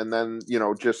ahead of them, and then,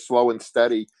 just slow and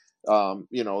steady,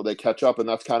 they catch up, and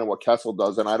that's kind of what Kessel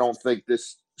does. And I don't think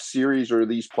this series or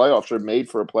these playoffs are made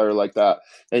for a player like that.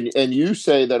 And you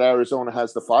say that Arizona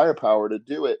has the firepower to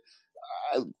do it.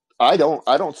 I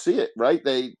don't see it, right?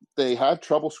 They had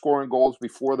trouble scoring goals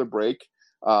before the break.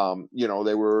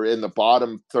 They were in the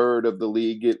bottom third of the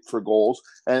league for goals.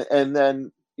 And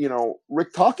then,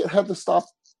 Rick Tocchet had to stop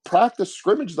practice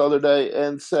scrimmage the other day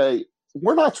and say,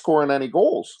 we're not scoring any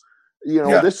goals.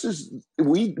 This is,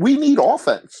 we need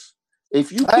offense.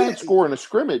 If you can't score in a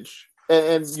scrimmage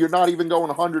and you're not even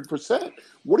going 100%,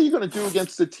 what are you going to do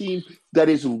against a team that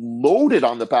is loaded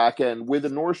on the back end with a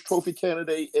Norris Trophy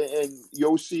candidate and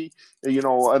Yossi,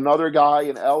 another guy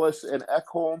and Ellis and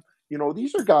Ekholm?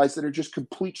 These are guys that are just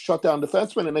complete shutdown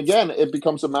defensemen. And again, it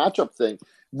becomes a matchup thing.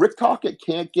 Rick Tocchet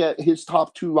can't get his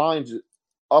top 2 lines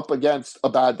up against a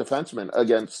bad defenseman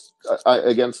against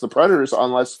the Predators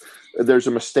unless there's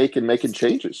a mistake in making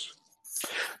changes.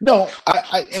 No,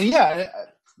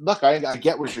 Look, I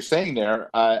get what you're saying there,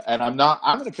 and I'm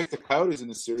going to pick the Coyotes in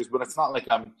this series, but it's not like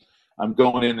I'm I'm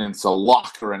going in and it's a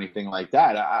lock or anything like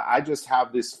that. I just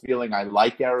have this feeling. I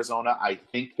like Arizona. I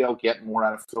think they'll get more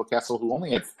out of Phil Kessel, who only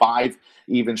had 5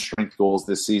 even strength goals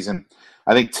this season.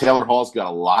 I think Taylor Hall's got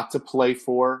a lot to play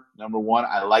for. Number one,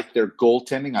 I like their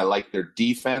goaltending. I like their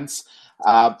defense.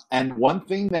 And one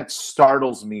thing that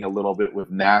startles me a little bit with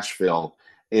Nashville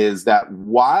is that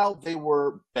while they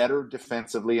were better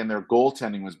defensively and their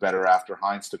goaltending was better after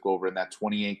Hines took over in that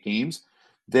 28 games,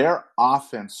 their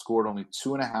offense scored only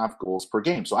 2.5 goals per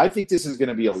game. So I think this is going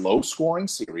to be a low-scoring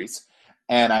series,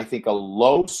 and I think a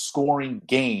low-scoring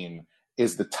game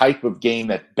is the type of game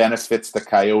that benefits the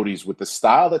Coyotes with the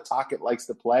style that Tocchet likes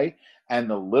to play and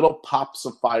the little pops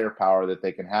of firepower that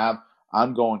they can have.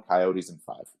 I'm going Coyotes in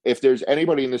 5. If there's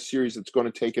anybody in this series that's going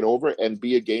to take it over and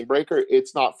be a game breaker,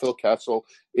 it's not Phil Kessel,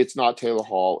 it's not Taylor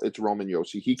Hall, it's Roman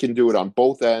Josi. He can do it on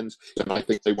both ends, and I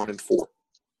think they win in 4.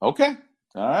 Okay.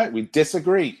 All right. We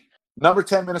disagree. Number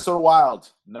 10, Minnesota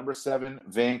Wild. Number 7,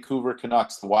 Vancouver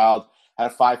Canucks. The Wild had a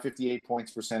 558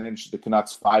 points percentage. The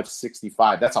Canucks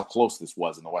 565. That's how close this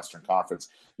was in the Western Conference.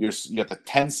 You got the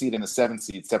 10 seed and the 7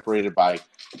 seed separated by,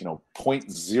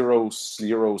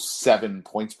 0.007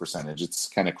 points percentage. It's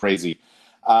kind of crazy.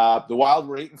 The Wild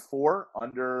were 8-4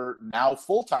 under now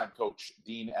full-time coach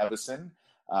Dean Evason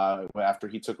after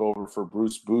he took over for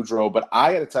Bruce Boudreau. But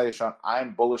I got to tell you, Sean,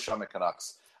 I'm bullish on the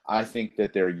Canucks. I think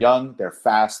that they're young, they're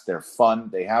fast, they're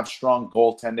fun, they have strong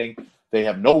goaltending. They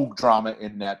have no drama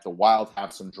in net. The Wild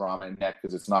have some drama in net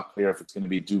because it's not clear if it's going to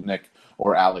be Dubnyk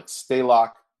or Alex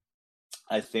Stalock.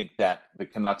 I think that the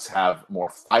Canucks have more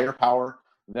firepower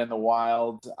than the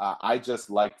Wild. I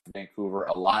just like Vancouver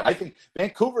a lot. I think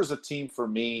Vancouver is a team for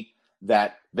me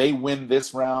that they win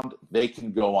this round, they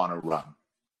can go on a run.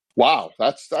 Wow,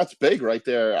 that's big right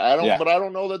there. But I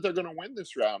don't know that they're going to win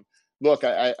this round. Look,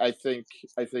 I think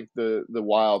the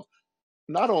Wild,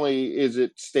 not only is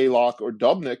it Stalock or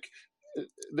Dubnyk,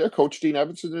 their coach Dean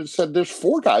Evason has said there's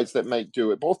 4 guys that might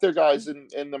do it. Both their guys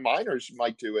in the minors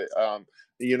might do it.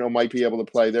 Might be able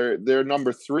to play. Their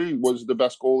number 3 was the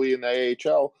best goalie in the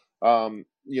AHL.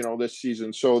 This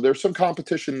season. So there's some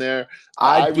competition there.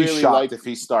 I'd be really shocked if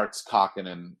he starts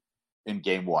Kakkonen in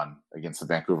game 1 against the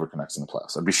Vancouver Canucks in the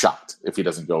playoffs. I'd be shocked if he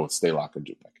doesn't go with Stalock or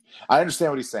Dubnyk. I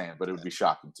understand what he's saying, but it would be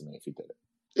shocking to me if he did it.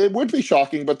 It would be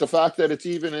shocking, but the fact that it's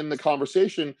even in the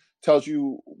conversation tells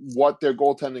you what their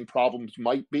goaltending problems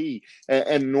might be.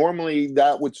 And normally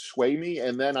that would sway me.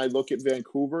 And then I look at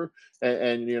Vancouver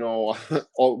and oh,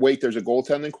 wait, there's a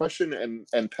goaltending question.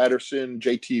 And Pettersson,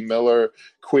 JT Miller,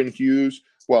 Quinn Hughes.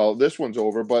 Well, this one's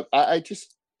over, but I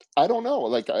don't know.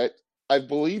 Like, I've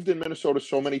believed in Minnesota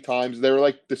so many times. They're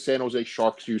like the San Jose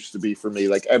Sharks used to be for me.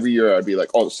 Like every year I'd be like,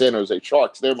 oh, the San Jose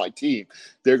Sharks, they're my team.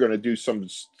 They're going to do some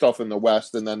stuff in the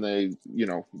West, and then they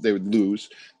would lose.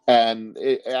 And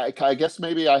I guess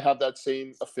maybe I have that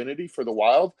same affinity for the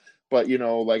Wild. But,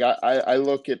 I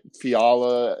look at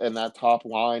Fiala and that top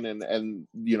line and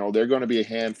they're going to be a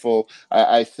handful.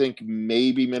 I think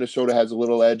maybe Minnesota has a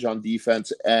little edge on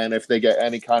defense. And if they get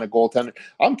any kind of goaltender,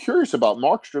 I'm curious about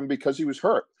Markstrom because he was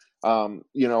hurt. And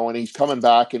he's coming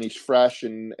back and he's fresh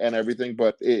and everything,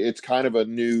 but it's kind of a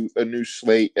new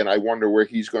slate, and I wonder where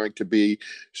he's going to be.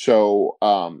 So,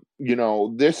 I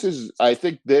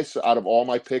think this out of all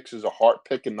my picks is a heart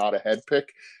pick and not a head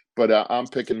pick, but I'm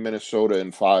picking Minnesota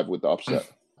in 5 with the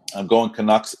upset. I'm going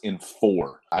Canucks in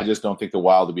 4. I just don't think the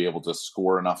Wild will be able to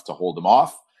score enough to hold them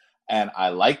off. And I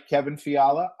like Kevin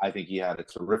Fiala. I think he had a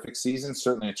terrific season,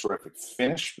 certainly a terrific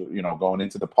finish, going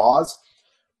into the pause.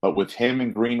 But with him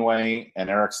and Greenway and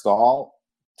Eric Stahl,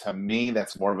 to me,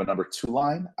 that's more of a number 2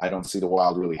 line. I don't see the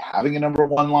Wild really having a number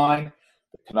 1 line.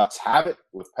 The Canucks have it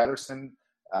with Pettersson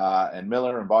and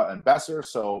Miller and Besser.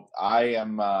 So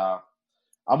I'm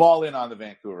all in on the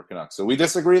Vancouver Canucks. So we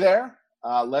disagree there.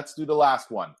 Let's do the last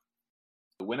one.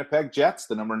 The Winnipeg Jets,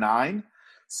 the number 9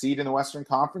 seed in the Western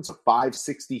Conference, a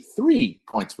 563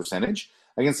 points percentage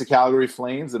against the Calgary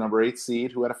Flames, the number 8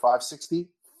 seed, who had a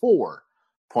 564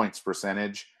 points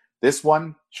percentage. This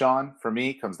one, Sean, for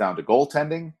me, comes down to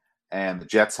goaltending, and the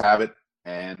Jets have it,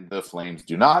 and the Flames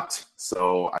do not.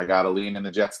 So I got to lean in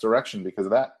the Jets' direction because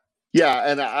of that. Yeah,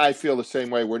 and I feel the same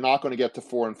way. We're not going to get to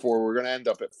 4-4. We're going to end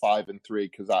up at 5-3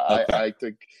 because I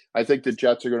think the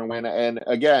Jets are going to win. And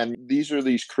again, these are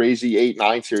these crazy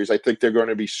 8-9 series. I think they're going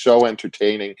to be so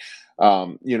entertaining.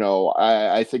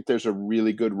 I think there's a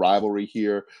really good rivalry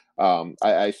here.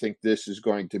 I think this is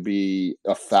going to be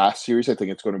a fast series. I think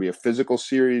it's going to be a physical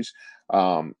series.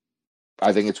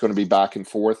 I think it's going to be back and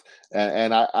forth.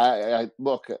 And I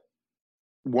look,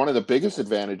 one of the biggest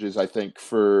advantages I think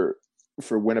for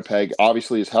Winnipeg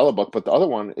obviously is Hellebuck, but the other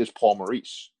one is Paul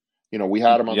Maurice. We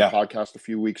had him on the podcast a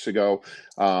few weeks ago.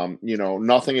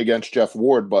 Nothing against Jeff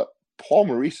Ward, but Paul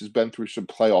Maurice has been through some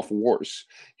playoff wars.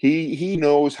 He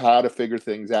knows how to figure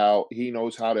things out. He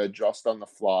knows how to adjust on the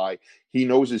fly. He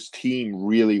knows his team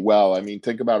really well. I mean,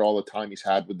 think about all the time he's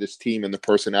had with this team and the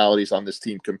personalities on this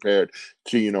team compared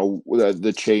to,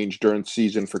 the change during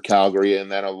season for Calgary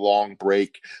and then a long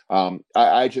break.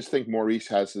 I just think Maurice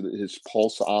has his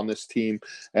pulse on this team.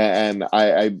 And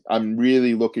I'm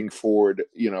really looking forward,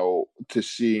 to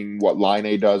seeing what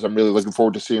Laine does. I'm really looking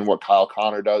forward to seeing what Kyle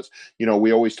Connor does.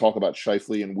 We always talk about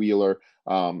Scheifele and Wheeler.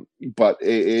 But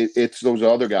it's those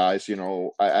other guys,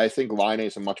 I think Laine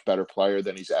is a much better player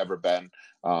than he's ever been.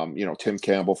 Tim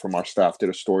Campbell from our staff did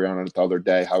a story on it the other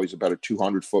day, how he's a better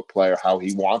 200-foot player, how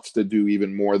he wants to do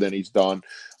even more than he's done.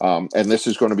 And this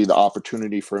is going to be the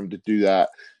opportunity for him to do that.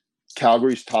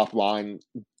 Calgary's top line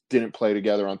didn't play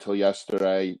together until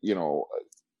yesterday.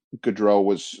 Gaudreau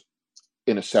was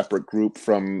in a separate group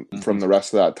from the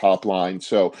rest of that top line.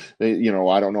 So,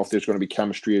 I don't know if there's going to be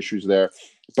chemistry issues there.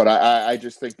 But I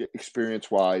just think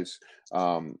experience-wise,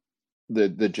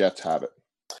 the Jets have it.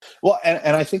 Well,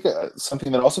 and I think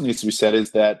something that also needs to be said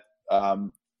is that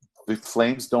the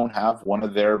Flames don't have one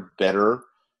of their better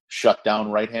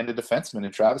shutdown right-handed defensemen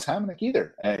in Travis Hamonic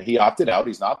either. He opted out.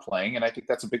 He's not playing, and I think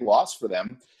that's a big loss for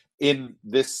them in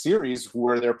this series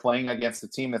where they're playing against a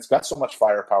team that's got so much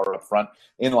firepower up front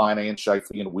in Laine and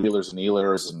Scheifele and Wheelers and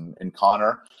Ehlers and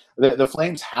Connor. The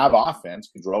Flames have offense,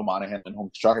 Gaudreau, Monahan, and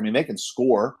Holmstrom. I mean, they can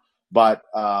score, but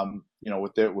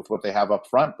with what they have up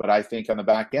front. But I think on the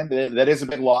back end, that is a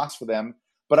big loss for them.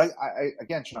 But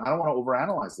again, Sean, I don't want to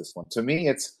overanalyze this one. To me,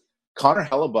 it's Connor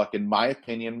Hellebuck, in my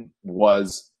opinion,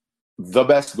 was the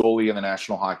best goalie in the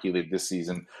National Hockey League this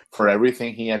season for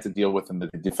everything he had to deal with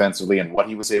defensively and what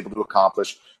he was able to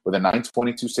accomplish with a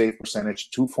 .922 save percentage,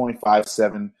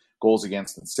 2.57 goals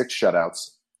against, and 6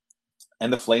 shutouts.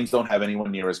 And the Flames don't have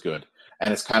anyone near as good.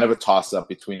 And it's kind of a toss-up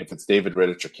between if it's David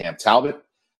Rittich or Cam Talbot.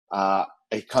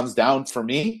 It comes down, for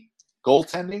me,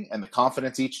 goaltending and the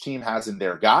confidence each team has in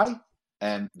their guy.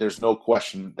 And there's no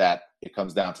question that it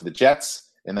comes down to the Jets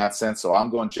in that sense. So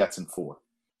I'm going Jets in 4.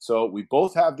 So we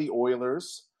both have the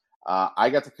Oilers.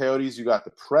 I got the Coyotes. You got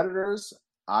the Predators.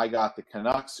 I got the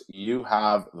Canucks. You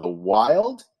have the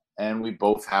Wild. And we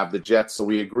both have the Jets. So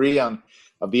we agree on,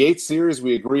 of the 8 series,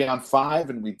 we agree on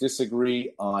 5 and we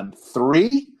disagree on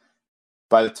 3.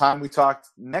 By the time we talk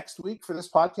next week for this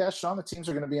podcast, Sean, the teams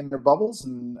are going to be in their bubbles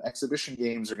and exhibition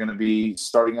games are going to be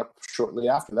starting up shortly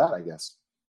after that, I guess.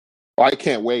 I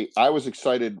can't wait. I was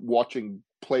excited watching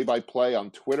play-by-play on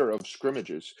Twitter of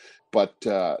scrimmages, but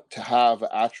to have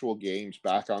actual games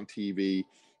back on TV,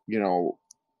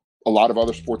 a lot of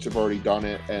other sports have already done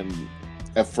it, and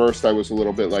at first I was a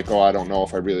little bit like, I don't know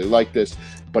if I really like this,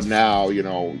 but now,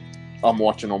 I'm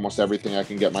watching almost everything I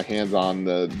can get my hands on.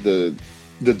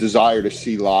 The desire to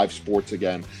see live sports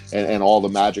again and all the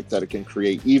magic that it can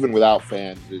create, even without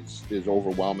fans, is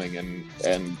overwhelming.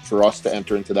 And for us to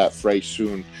enter into that fray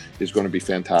soon is going to be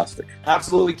fantastic.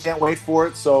 Absolutely can't wait for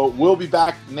it. So we'll be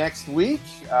back next week.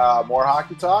 More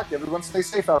hockey talk. Everyone stay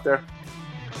safe out there.